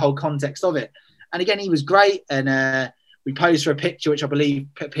explained the whole context of it. And again, he was great. And we posed for a picture, which I believe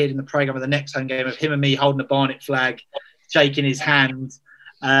appeared in the programme of the next home game, of him and me holding a Barnet flag, shaking his hand.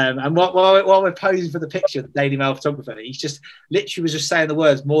 And while we're posing for the picture, the Daily Mail photographer, he's just literally was just saying the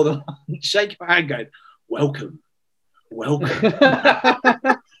words more than one, shaking my hand, going, welcome. Which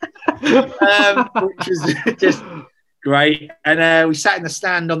was just great. And we sat in the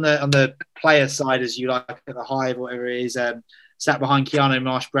stand on the player side, as you like, at the Hive, whatever it is. Sat behind Keanu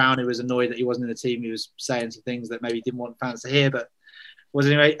Marsh-Brown, who was annoyed that he wasn't in the team. He was saying some things that maybe he didn't want fans to hear, but was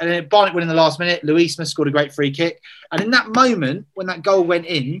anyway. And then Barnet won in the last minute. Luisma scored a great free kick. And in that moment, when that goal went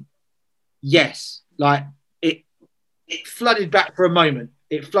in, yes, like it flooded back for a moment.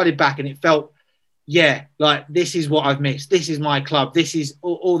 It flooded back and it felt, like this is what I've missed. This is my club. This is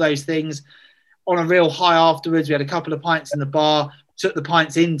all those things. On a real high afterwards, we had a couple of pints in the bar, took the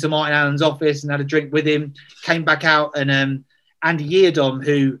pints into Martin Allen's office and had a drink with him, came back out, and Andy Yeardom,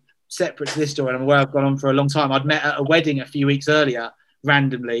 who, separate to this story, and I'm aware I've gone on for a long time, I'd met at a wedding a few weeks earlier,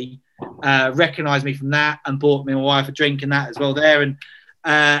 randomly, recognised me from that and bought me and my wife a drink and that as well there. And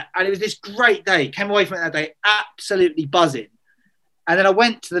it was this great day. Came away from it that day absolutely buzzing. And then I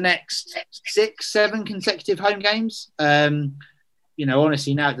went to the next 6-7 consecutive home games.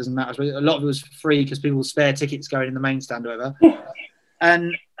 Honestly, now it doesn't matter. A lot of it was free because people spare tickets going in the main stand or whatever.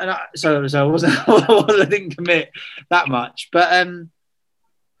 And so I wasn't, I didn't commit that much. But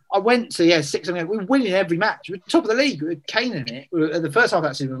I went to 6-7 games. We were winning every match. We were top of the league. We were caning it. At the first half,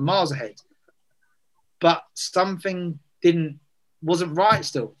 actually, we were miles ahead. But something wasn't right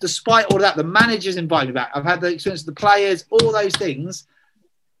still. Despite all of that, the managers invited me back. I've had the experience of the players, all those things.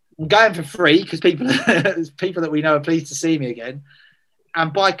 I'm going for free because people that we know are pleased to see me again.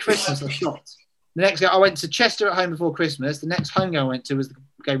 And by Christmas, I shot. The next game, I went to Chester at home before Christmas. The next home game I went to was the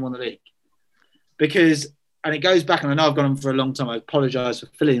game on the league. And it goes back, and I know I've gone on for a long time. I apologise for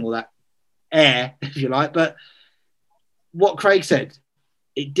filling all that air, if you like. But what Craig said,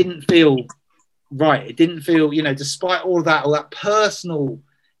 it didn't feel right. It didn't feel, despite all that personal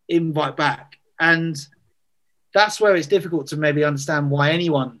invite back. And that's where it's difficult to maybe understand why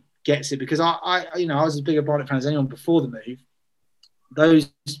anyone gets it. Because I was as big a Barnet fan as anyone before the move.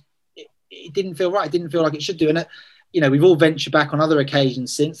 It didn't feel right. It didn't feel like it should do. And we've all ventured back on other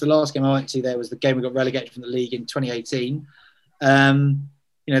occasions since. The last game I went to there was the game we got relegated from the league in 2018.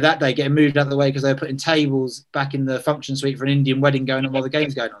 That day getting moved out of the way because they were putting tables back in the function suite for an Indian wedding going on while the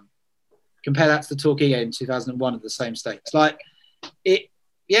game's going on. Compare that to the Torquay game in 2001 at the same stage. It's like, it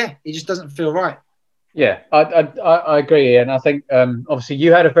just doesn't feel right. Yeah, I agree. And I think, obviously,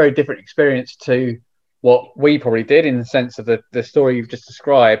 you had a very different experience to what we probably did in the sense of the story you've just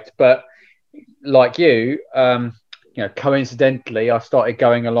described. But like you, coincidentally, I started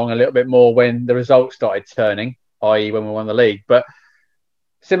going along a little bit more when the results started turning, i.e. when we won the league. But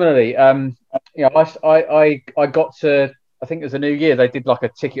similarly, I got to, I think it was a New Year, they did like a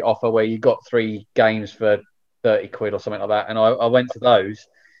ticket offer where you got 3 games for 30 quid or something like that. And I went to those,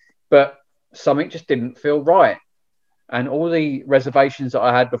 but something just didn't feel right. And all the reservations that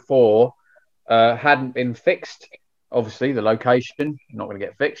I had before hadn't been fixed. Obviously, the location, not going to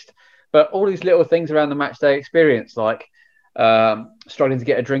get fixed. But all these little things around the match day experience, like struggling to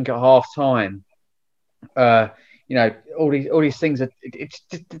get a drink at half time, all these things, it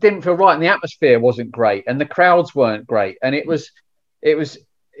just didn't feel right, and the atmosphere wasn't great, and the crowds weren't great, and it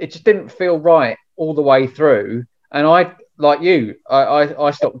just didn't feel right all the way through. And I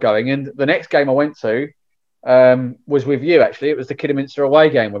stopped going, and the next game I went to, was with you, actually. It was the Kidderminster away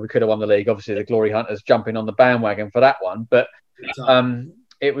game where we could have won the league. Obviously, the Glory Hunters jumping on the bandwagon for that one. But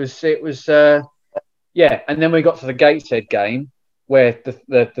it was And then we got to the Gateshead game where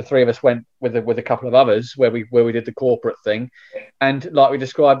the three of us went with a couple of others where we did the corporate thing. And like we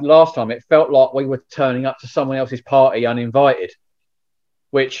described last time, it felt like we were turning up to someone else's party uninvited,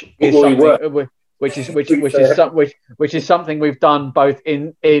 which is something... Which is something we've done both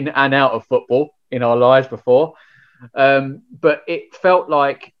in and out of football in our lives before, but it felt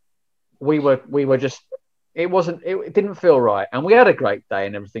like we were just it didn't feel right, and we had a great day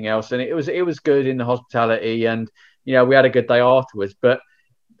and everything else, and it was good in the hospitality, and we had a good day afterwards. But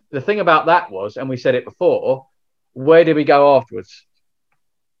the thing about that was, and we said it before, where did we go afterwards?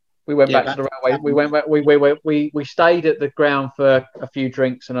 We went back to the railway. We stayed at the ground for a few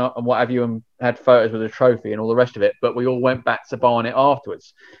drinks and what have you, and had photos with the trophy and all the rest of it. But we all went back to Barnet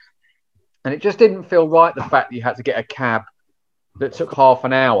afterwards, and it just didn't feel right. The fact that you had to get a cab that took half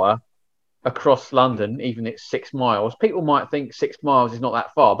an hour across London, even it's 6 miles. People might think 6 miles is not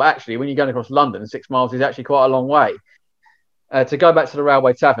that far, but actually, when you're going across London, 6 miles is actually quite a long way. To go back to the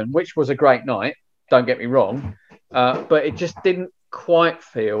Railway Tavern, which was a great night, don't get me wrong, but it just didn't quite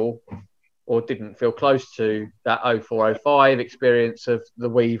feel, or didn't feel close to, that 04-05 experience of the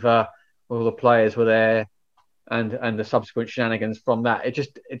Weaver, where all the players were there, and the subsequent shenanigans from that.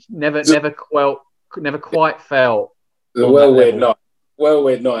 It's never quite felt. The well-weird night.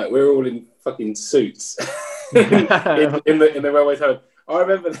 We're all in fucking suits in the Railway Tavern. I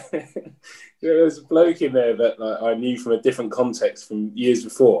remember there was a bloke in there that I knew from a different context from years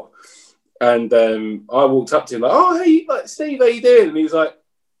before. And I walked up to him like, "Oh, hey, Steve, how you doing?" And he was like,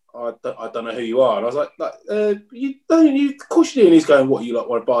 "I don't know who you are." And I was like, "You don't, of course you do." And he's going, "What, you like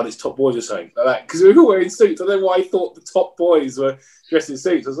one of Barnet's top boys or something like that?" Because we were all wearing suits. I don't know why he thought the top boys were dressed in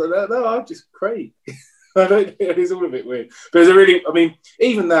suits. I was like, "No, I'm just Craig." I don't. It's all a bit weird. But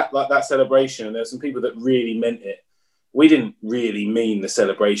even that celebration, and there were some people that really meant it. We didn't really mean the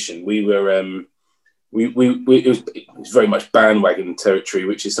celebration. We were. It was very much bandwagon territory,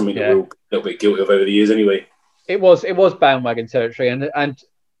 which is something that we're all a little bit guilty of over the years anyway. It was bandwagon territory, and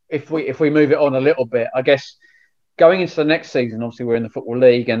if we move it on a little bit, I guess going into the next season, obviously we're in the Football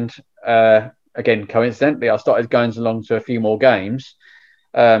League, and again, coincidentally, I started going along to a few more games,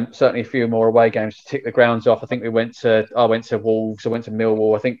 certainly a few more away games to tick the grounds off. I think I went to Wolves, I went to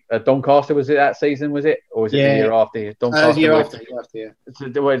Millwall. I think Doncaster, was it that season? Was it, or was it the year after? Doncaster, year after, yeah.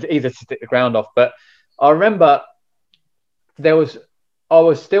 Either to tick the ground off, but I remember I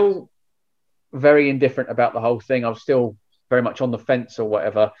was still very indifferent about the whole thing. I was still very much on the fence or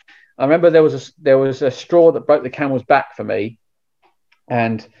whatever. I remember there was a straw that broke the camel's back for me,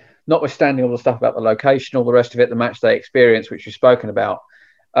 and notwithstanding all the stuff about the location, all the rest of it, the match day experience, which we've spoken about,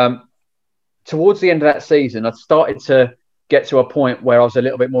 towards the end of that season, I started to get to a point where I was a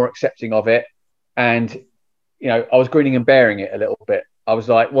little bit more accepting of it, and I was grinning and bearing it a little bit. I was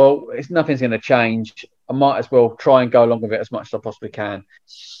like, well, nothing's going to change. I might as well try and go along with it as much as I possibly can.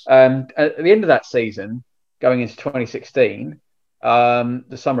 At the end of that season, going into 2016, the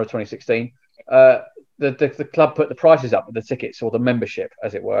summer of 2016, the club put the prices up with the tickets, or the membership,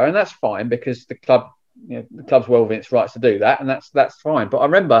 as it were, and that's fine because the club's well within its rights to do that, and that's fine. But I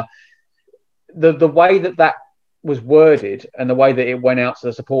remember the way that was worded and the way that it went out to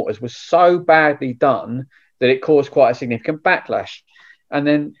the supporters was so badly done that it caused quite a significant backlash. And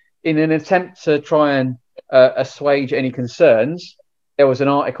then, in an attempt to try and assuage any concerns, there was an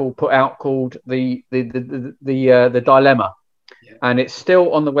article put out called the Dilemma, and it's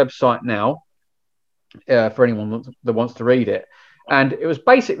still on the website now for anyone that wants to read it. And it was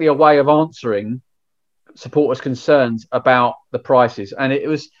basically a way of answering supporters' concerns about the prices, and it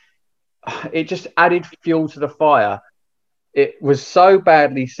just added fuel to the fire. It was so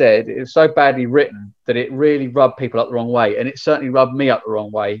badly said, it was so badly written that it really rubbed people up the wrong way. And it certainly rubbed me up the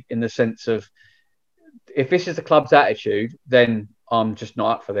wrong way, in the sense of, if this is the club's attitude, then I'm just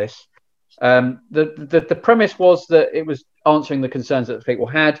not up for this. The premise was that it was answering the concerns that the people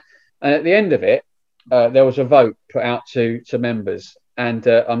had. And at the end of it, there was a vote put out to members. And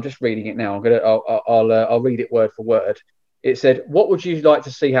I'm just reading it now. I'll read it word for word. It said, "What would you like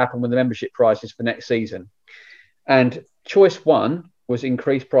to see happen with the membership prices for next season?" And choice 1 was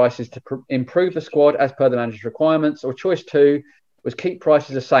increase prices to improve the squad as per the manager's requirements, or choice 2 was keep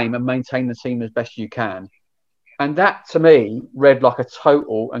prices the same and maintain the team as best you can. And that, to me, read like a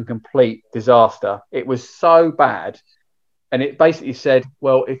total and complete disaster. It was so bad. And it basically said,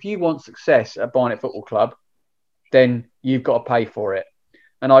 well, if you want success at Barnet Football Club, then you've got to pay for it.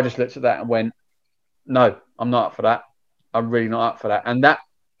 And I just looked at that and went, no, I'm not up for that. I'm really not up for that. And that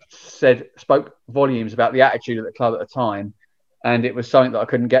spoke volumes about the attitude of the club at the time, and it was something that I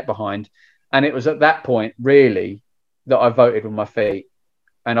couldn't get behind. And it was at that point, really, that I voted with my feet.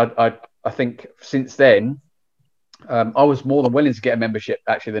 And I think since then, I was more than willing to get a membership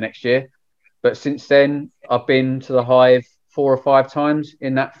actually the next year. But since then, I've been to the Hive 4 or 5 times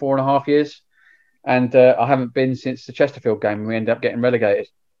in that 4.5 years. And I haven't been since the Chesterfield game when we ended up getting relegated.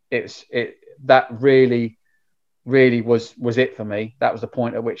 That really was it for me. That was the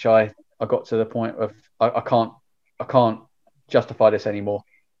point at which I got to the point of I can't justify this anymore.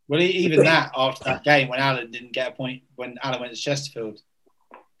 Well, even that after that game when Alan didn't get a point when Alan went to Chesterfield,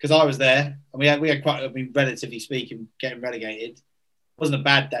 because I was there and we had quite, I mean, relatively speaking, getting relegated. It wasn't a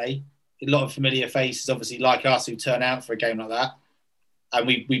bad day. A lot of familiar faces, obviously, like us, who turn out for a game like that. And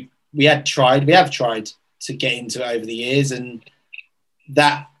we have tried to get into it over the years, and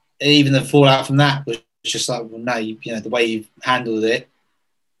that even the fallout from that was just like, well, no, you know, the way you've handled it.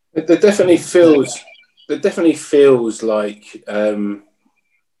 There definitely feels like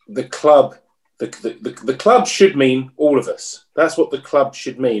the club. The club should mean all of us. That's what the club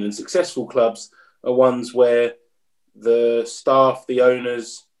should mean. And successful clubs are ones where the staff, the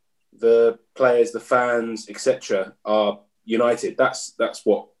owners, the players, the fans, etc., are united. That's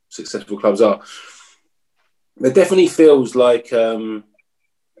what successful clubs are. It definitely feels like, and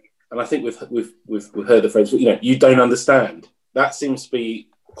I think we've heard the phrase, you know, you don't understand. That seems to be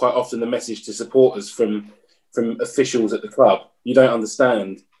quite often the message to supporters from officials at the club. You don't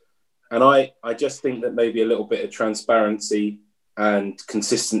understand. And I just think that maybe a little bit of transparency and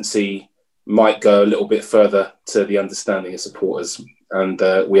consistency might go a little bit further to the understanding of supporters. And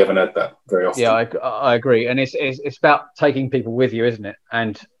we haven't had that very often. Yeah, I agree. And it's about taking people with you, isn't it?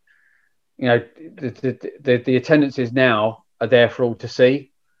 And, you know, the attendances now are there for all to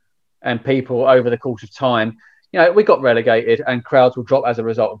see. And people over the course of time, you know, we got relegated and crowds will drop as a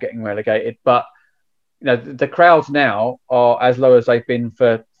result of getting relegated. But, you know, the crowds now are as low as they've been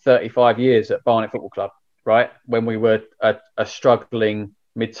for 35 years at Barnet Football Club, right? When we were a struggling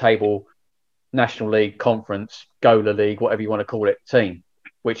mid-table National League, Conference, Gola League, whatever you want to call it, team,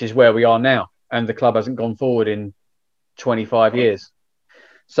 which is where we are now. And the club hasn't gone forward in 25 years.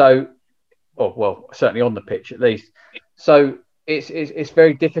 So, well, certainly on the pitch at least. So it's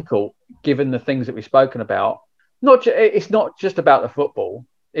very difficult, given the things that we've spoken about. It's not just about the football.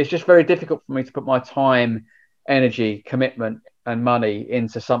 It's just very difficult for me to put my time, energy, commitment, and money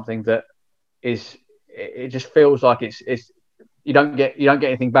into something that it just feels like it's you don't get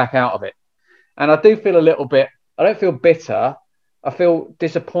anything back out of it. And I do feel a little bit, I don't feel bitter. I feel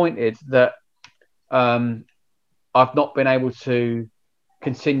disappointed that I've not been able to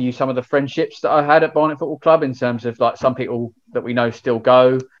continue some of the friendships that I had at Barnet Football Club, in terms of like some people that we know still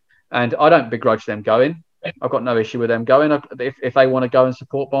go, and I don't begrudge them going. I've got no issue with them going. If they want to go and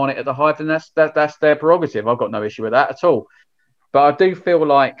support Barnet at the Hive, then that's their prerogative. I've got no issue with that at all. But I do feel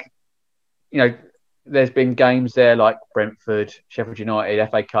like, you know, there's been games there like Brentford, Sheffield United,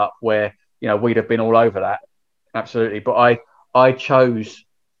 FA Cup, where, you know, we'd have been all over that. Absolutely. But I chose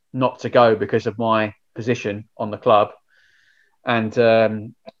not to go because of my position on the club. And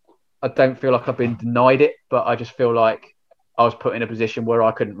I don't feel like I've been denied it, but I just feel like I was put in a position where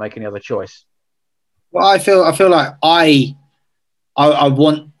I couldn't make any other choice. Well, I feel like I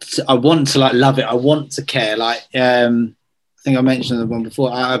want to like love it. I want to care. Like I think I mentioned the one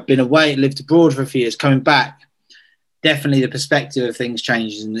before. I've been away, lived abroad for a few years. Coming back, definitely the perspective of things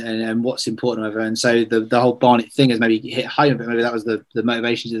changes and what's important over. And so the whole Barnet thing has maybe hit home, but maybe that was the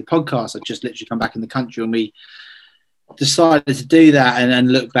motivation to the podcast. I've just literally come back in the country and we decided to do that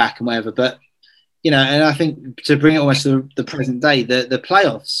and look back and whatever. But, you know, and I think to bring it almost to the present day, the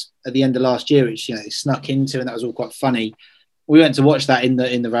playoffs at the end of last year, which, you know, snuck into, and that was all quite funny. We went to watch that in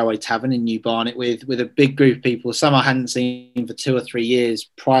the Railway Tavern in New Barnet with a big group of people, some I hadn't seen for 2 or 3 years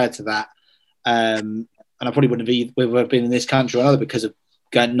prior to that. And I probably wouldn't have been in this country or another because of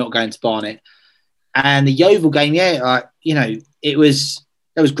not going to Barnet. And the Yeovil game, you know, it was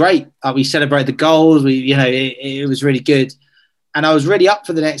great. We celebrated the goals. It was really good. And I was really up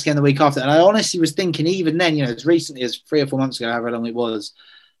for the next game the week after. And I honestly was thinking, even then, you know, as recently as 3 or 4 months ago, however long it was,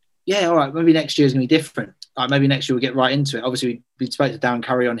 yeah, all right, maybe next year is going to be different. Maybe next year we'll get right into it. Obviously, we spoke to Darren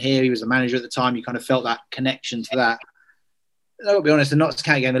Curry on here. He was the manager at the time. You kind of felt that connection to that. I'll be honest, the Notts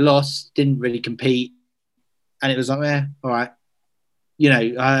County game, the loss, didn't really compete. And it was like, all right. You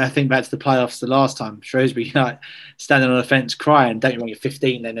know, I think back to the playoffs the last time. Shrewsbury, like, standing on the fence crying. Don't get me wrong, you're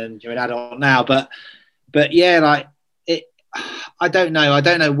 15 then and you're an adult now. But yeah, like, I don't know. I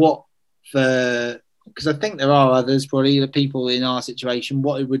don't know what because I think there are others, probably the people in our situation,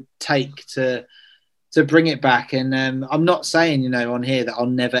 what it would take to to bring it back. And I'm not saying, you know, on here that I'll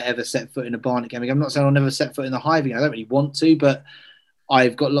never ever set foot in a Barnet game. I'm not saying I'll never set foot in the Hive again. I don't really want to, but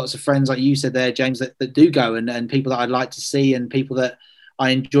I've got lots of friends, like you said there, James, that do go, and people that I'd like to see, and people that I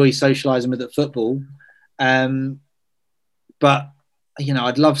enjoy socialising with at football. But you know,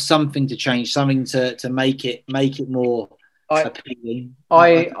 I'd love something to change, something to make it more appealing.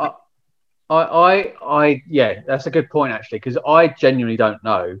 Yeah, that's a good point actually, because I genuinely don't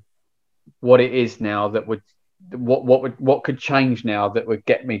know what it is now that would what could change now that would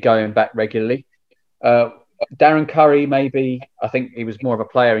get me going back regularly. Darren Curry, maybe. I think he was more of a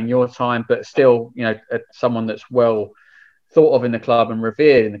player in your time, but still, you know, someone that's well thought of in the club and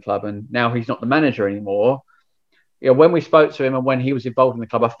revered in the club, and now he's not the manager anymore. You know, when we spoke to him and when he was involved in the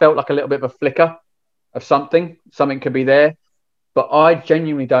club, I felt like a little bit of a flicker of something could be there, but I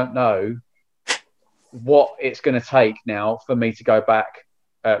genuinely don't know what it's going to take now for me to go back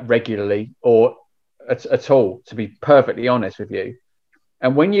regularly or at all, to be perfectly honest with you.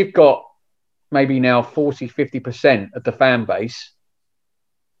 And when you've got maybe now 40-50% of the fan base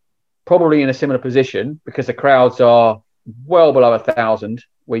probably in a similar position, because the crowds are well below 1,000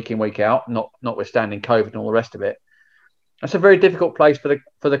 week in, week out, notwithstanding COVID and all the rest of it. That's a very difficult place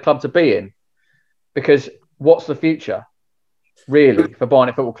for the club to be in, because what's the future really for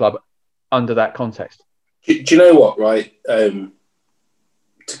Barnet Football Club under that context? Do you know what, right?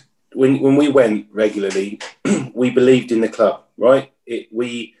 When we went regularly, we believed in the club, right?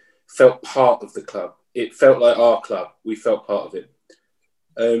 We felt part of the club. It felt like our club. We felt part of it.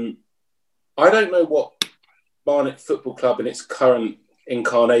 I don't know what Barnet Football Club in its current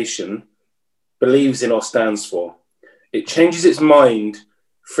incarnation believes in or stands for. It changes its mind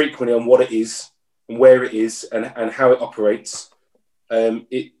frequently on what it is and where it is and how it operates.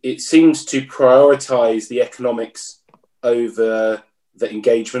 It seems to prioritise the economics over the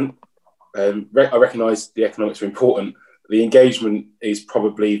engagement. I recognise the economics are important. The engagement is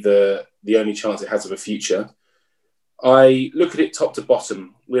probably the only chance it has of a future. I look at it top to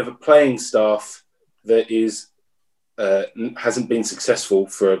bottom. We have a playing staff that hasn't been successful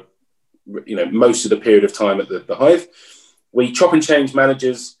for most of the period of time at the Hive. We chop and change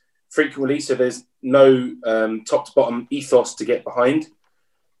managers frequently, so there's no top to bottom ethos to get behind.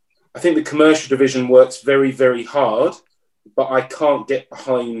 I think the commercial division works very, very hard, but I can't get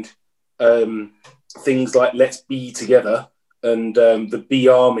behind things like Let's Be Together and the B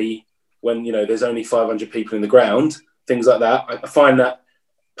Army when there's only 500 people in the ground, things like that. I find that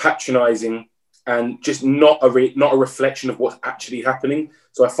patronising and just not a reflection of what's actually happening.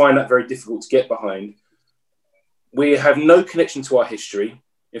 So I find that very difficult to get behind. We have no connection to our history.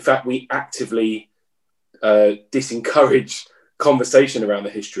 In fact, we actively disencourage conversation around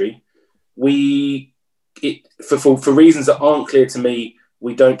the history. For reasons that aren't clear to me,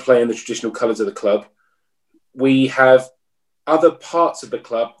 we don't play in the traditional colours of the club. We have other parts of the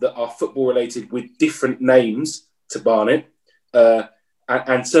club that are football related with different names to Barnet.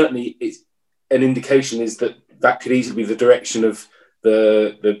 And certainly it's an indication is that could easily be the direction of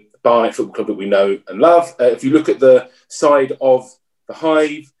the Barnet Football Club that we know and love. If you look at the side of the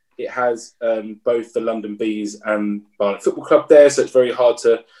Hive, it has both the London Bees and Barnet Football Club there, so it's very hard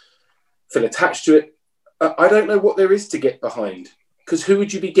to feel attached to it. I don't know what there is to get behind, because who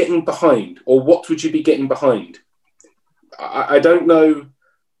would you be getting behind, or what would you be getting behind? I don't know.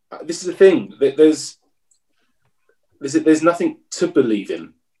 This is the thing. There's nothing to believe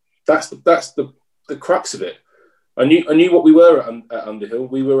in. That's the crux of it. I knew what we were at Underhill.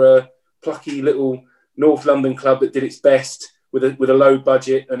 We were a plucky little North London club that did its best with a low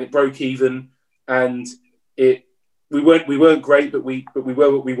budget, and it broke even. And we weren't great, but we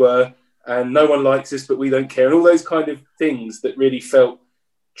were what we were. And no one likes us, but we don't care. And all those kind of things that really felt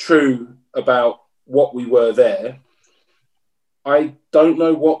true about what we were there. I don't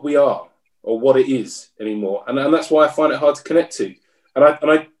know what we are or what it is anymore, and that's why I find it hard to connect to. And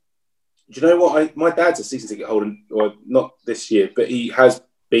I do you know what? My dad's a season ticket holder, or not this year, but he has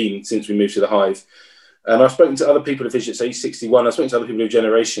been since we moved to the Hive. And I've spoken to other people of his, so he's 61. I've spoken to other people of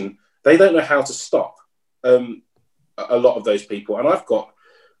generation. They don't know how to stop a lot of those people, and I've got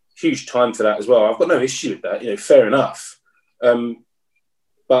huge time for that as well. I've got no issue with that. Fair enough.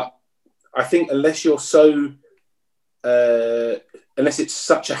 But I think unless you're unless it's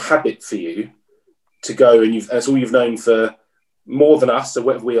such a habit for you to go and that's all you've known for more than us, so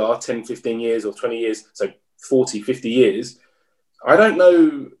whatever we are, 10, 15 years or 20 years, so 40, 50 years, I don't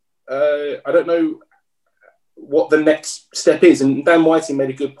know what the next step is. And Dan Whiting made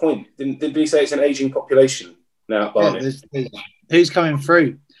a good point. Didn't he say it's an ageing population now at Barnet? Yeah, who's coming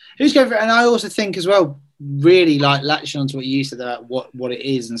through? And I also think as well, really like latching onto what you said about what it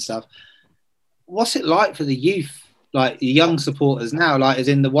is and stuff. what's it like for the youth, like the young supporters now, like as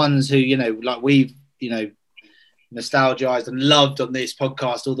in the ones who, like we've, nostalgized and loved on this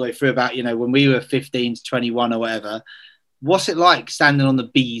podcast all the way through about, when we were 15 to 21 or whatever. What's it like standing on the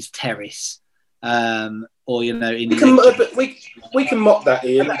Bees terrace? Or, in we can mock that,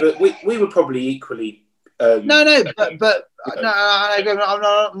 Ian, but we were probably equally. I'm not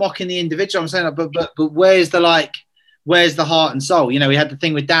mocking the individual. I'm saying, but where's the heart and soul? We had the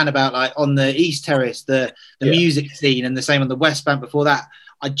thing with Dan about like on the East Terrace, the music scene, and the same on the West Bank before that.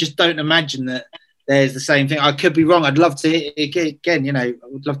 I just don't imagine that there's the same thing. I could be wrong. I'd love to hear, again, I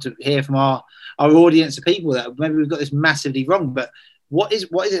would love to hear from our audience of people that maybe we've got this massively wrong. But what is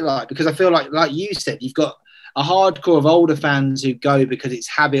it like? Because I feel like you said, you've got a hardcore of older fans who go because it's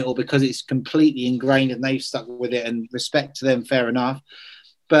habit or because it's completely ingrained and they've stuck with it, and respect to them, fair enough.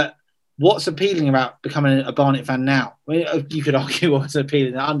 But what's appealing about becoming a Barnet fan now? Well, you could argue what's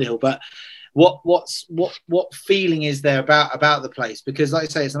appealing at Underhill, but what feeling is there about the place? Because like I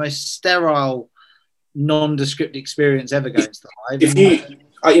say, it's the most sterile, nondescript experience ever going to the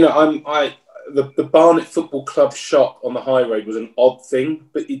Hive. The Barnet Football Club shop on the High Road was an odd thing,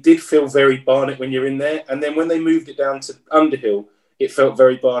 but it did feel very Barnet when you're in there. And then when they moved it down to Underhill, it felt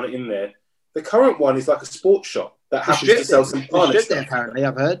very Barnet in there. The current one is like a sports shop that happens to sell some Barnet stuff. Apparently,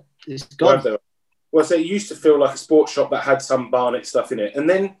 I've heard. It's gone. Well, so it used to feel like a sports shop that had some Barnet stuff in it. And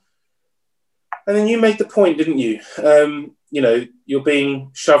then you made the point, didn't you? You're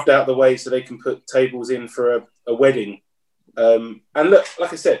being shoved out of the way so they can put tables in for a wedding. And look,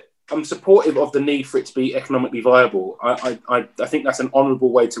 like I said, I'm supportive of the need for it to be economically viable. I think that's an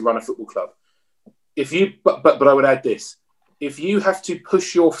honourable way to run a football club. But I would add this: if you have to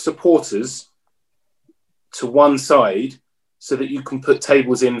push your supporters to one side so that you can put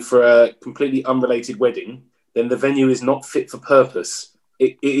tables in for a completely unrelated wedding, then the venue is not fit for purpose.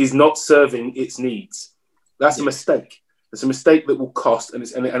 It is not serving its needs. That's a mistake. It's a mistake that will cost,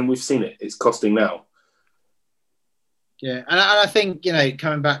 and we've seen it. It's costing now. Yeah, and I think,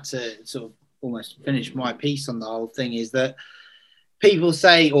 coming back to sort of almost finish my piece on the whole thing, is that people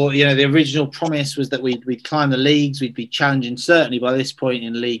say, or, the original promise was that we'd climb the leagues, we'd be challenging certainly by this point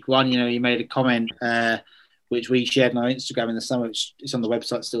in League One. You made a comment, which we shared on our Instagram in the summer, which is on the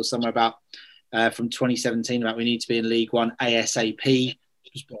website still somewhere, about from 2017, about we need to be in League One ASAP.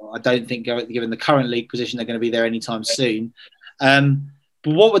 I don't think, given the current league position, they're going to be there anytime soon.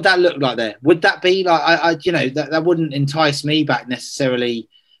 But what would that look like there? Would that be like, that wouldn't entice me back necessarily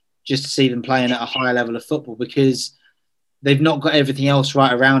just to see them playing at a higher level of football, because they've not got everything else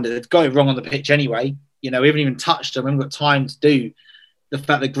right around it. They've got it wrong on the pitch anyway. We haven't even touched them. We haven't got time to do the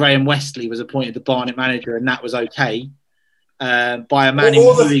fact that Graham Westley was appointed the Barnet manager and that was okay by a man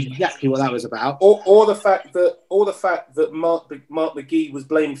who knew exactly what that was about. Or the fact that Mark McGee was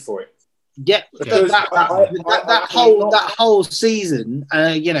blamed for it. Yeah, that whole season,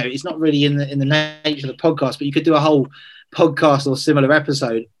 it's not really in the nature of the podcast, but you could do a whole podcast or similar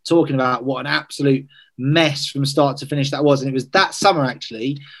episode talking about what an absolute mess from start to finish that was. And it was that summer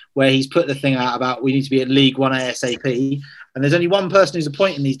actually where he's put the thing out about we need to be at League One ASAP, and there's only one person who's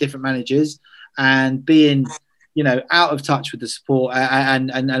appointing these different managers and being out of touch with the support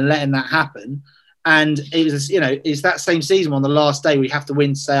and letting that happen. And it was, it's that same season on the last day we have to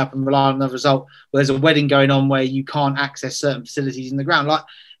win to stay up and rely on another result, where there's a wedding going on where you can't access certain facilities in the ground. Like,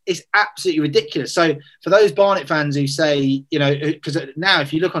 it's absolutely ridiculous. So for those Barnet fans who say, because now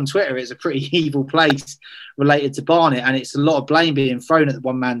if you look on Twitter, it's a pretty evil place related to Barnet, and it's a lot of blame being thrown at the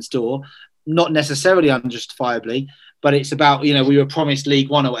one man's door, not necessarily unjustifiably, but it's about, we were promised League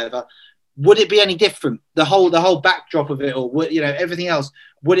One or whatever. Would it be any different? The whole backdrop of it, or everything else,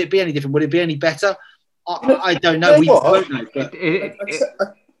 would it be any different? Would it be any better? I don't know. We don't know. But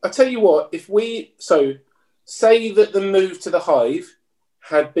I tell you what, if we say that the move to the Hive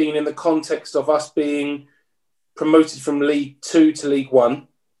had been in the context of us being promoted from League 2 to League 1,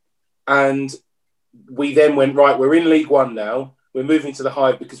 and we then went, right, we're in League 1 now, we're moving to the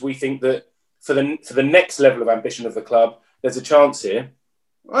Hive because we think that for the next level of ambition of the club, there's a chance here.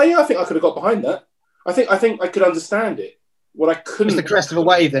 I think I could have got behind that. I think I could understand it. What I couldn't. It's the crest of a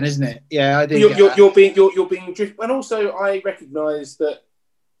wave, then, isn't it? Yeah, I do. You're being drift, and also I recognise that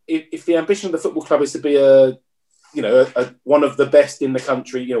if the ambition of the football club is to be a one of the best in the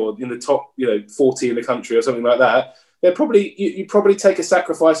country, in the top 40 in the country or something like that, they're probably you probably take a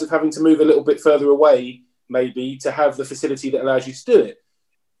sacrifice of having to move a little bit further away, maybe, to have the facility that allows you to do it.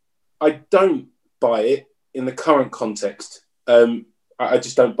 I don't buy it in the current context. I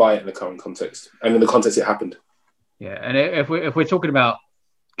just don't buy it in the current context and in the context it happened. Yeah, and if we're talking about,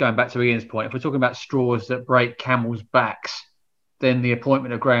 going back to Ian's point, if we're talking about straws that break camels' backs, then the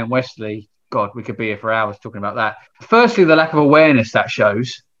appointment of Graham Westley God, we could be here for hours talking about that. Firstly, the lack of awareness that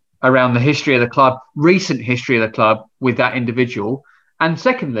shows around the history of the club, recent history of the club with that individual. And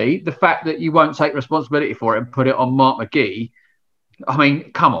secondly, the fact that you won't take responsibility for it and put it on Mark McGee. I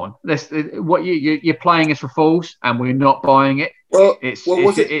mean, come on. You're playing us for fools, and we're not buying it.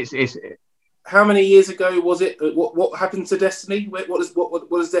 How many years ago was it? What happened to Destiny? What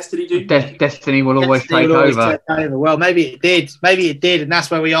does Destiny do? Destiny will always take over. Well, maybe it did, and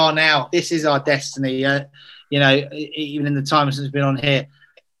that's where we are now. This is our destiny. Even in the time since we've been on here,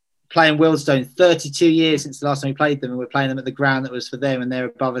 playing Wealdstone, 32 years since the last time we played them, and we're playing them at the ground that was for them, and they're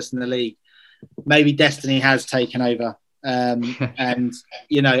above us in the league. Maybe Destiny has taken over. And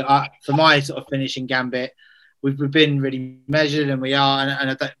for my sort of finishing gambit, we've been really measured, and we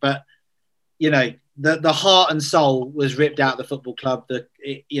are. But the heart and soul was ripped out of the football club.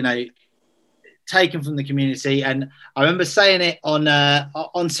 Taken from the community. And I remember saying it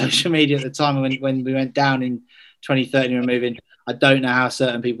on social media at the time when we went down in 2013 and moving. I don't know how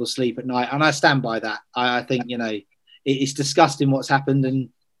certain people sleep at night, and I stand by that. I think it's disgusting what's happened, and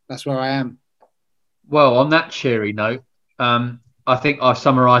that's where I am. Well, on that cheery note, I think I've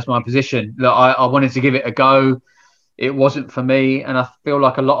summarised my position. Look, I wanted to give it a go. It wasn't for me, and I feel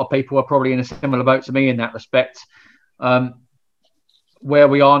like a lot of people are probably in a similar boat to me in that respect. Where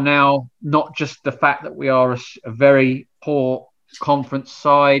we are now, not just the fact that we are a very poor conference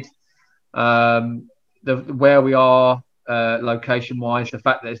side, where we are location-wise, the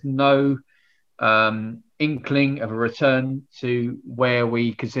fact that there's no inkling of a return to where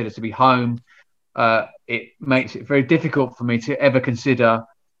we consider to be home, it makes it very difficult for me to ever consider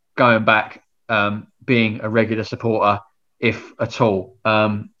going back, being a regular supporter, if at all,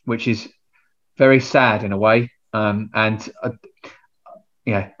 which is very sad in a way. Like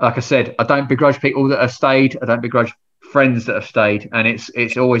I said, I don't begrudge people that have stayed. I don't begrudge friends that have stayed, and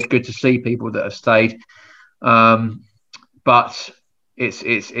it's always good to see people that have stayed. But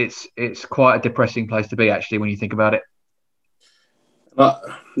it's quite a depressing place to be, actually, when you think about it.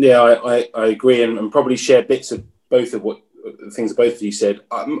 I agree, and probably share bits of both of what things that both of you said.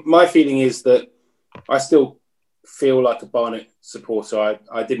 My feeling is that I still feel like a Barnet supporter.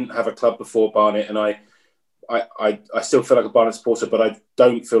 I didn't have a club before Barnet, and I still feel like a Barnet supporter, but I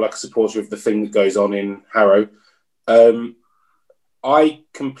don't feel like a supporter of the thing that goes on in Harrow. I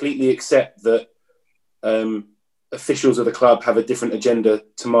completely accept that officials of the club have a different agenda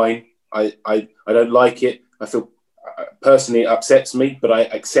to mine. I don't like it. I feel personally it upsets me, but I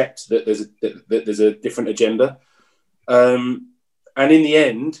accept that there's a different agenda. And in the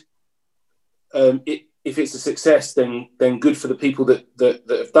end, if it's a success, then good for the people that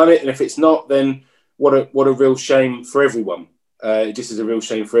have done it. And if it's not, then what a real shame for everyone. It just is a real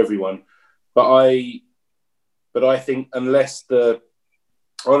shame for everyone. But I think unless the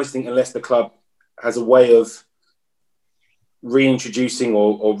club has a way of reintroducing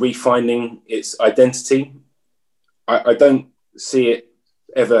or refinding its identity, I don't see it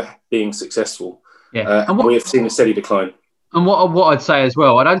ever being successable. Yeah, and we have seen a steady decline. And what I'd say as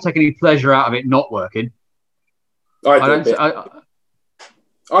well, I don't take any pleasure out of it not working. I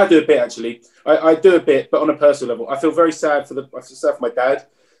do a bit, actually. I do a bit, but on a personal level, I feel very sad for my dad. I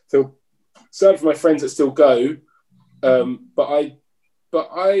feel sad for my friends that still go. Pleasure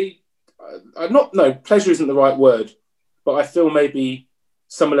isn't the right word, but I feel maybe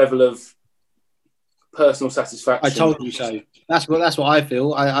some level of personal satisfaction. I told you so. That's what I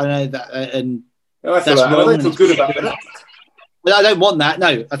feel. I know that, and I feel that. I don't feel good about that. But I don't want that.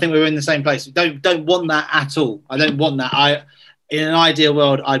 No, I think we're in the same place. Don't want that at all. I don't want that. In an ideal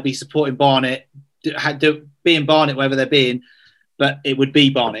world, I'd be supporting Barnet, being Barnet wherever they're being, but it would be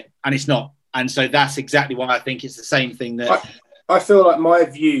Barnet, and it's not. And so that's exactly why I think it's the same thing that. I feel like my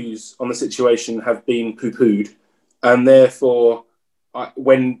views on the situation have been poo-pooed, and therefore,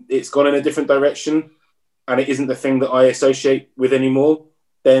 when it's gone in a different direction, and it isn't the thing that I associate with anymore,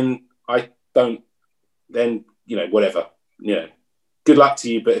 then I don't. Then whatever. Good luck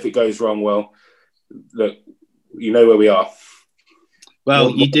to you. But if it goes wrong, well, look, you know where we are.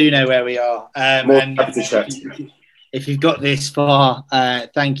 Well, you do know where we are. And happy to chat. If you've got this far,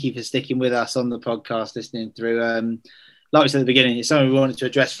 thank you for sticking with us on the podcast, listening through. Like we said at the beginning, it's something we wanted to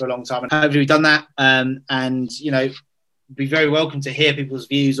address for a long time, and hopefully we've done that. And be very welcome to hear people's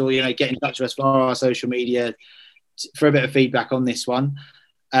views, or get in touch with us via our social media for a bit of feedback on this one.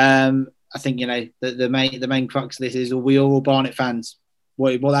 I think the main crux of this is we are all Barnet fans.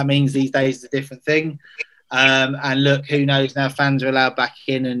 What that means these days is a different thing. And look, who knows now? Fans are allowed back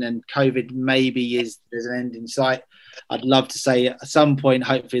in, and COVID maybe there's an end in sight. I'd love to say at some point,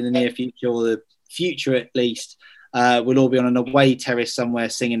 hopefully in the near future or the future at least, we'll all be on an away terrace somewhere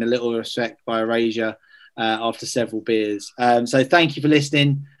singing A Little Respect by Erasure after several beers. So thank you for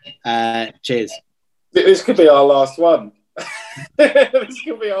listening. Cheers. This could be our last one. This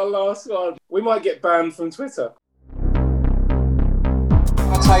could be our last one. We might get banned from Twitter.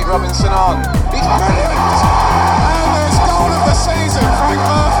 I'll take Robinson on. He's brilliant. And there's goal of the season, Frank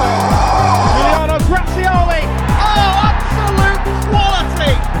Murphy. Giuliano Grazioli. Oh, absolute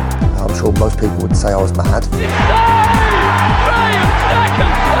quality. I'm sure most people would say I was mad.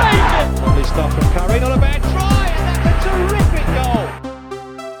 Lovely stuff from Carino, not a bad try, and that's a terrific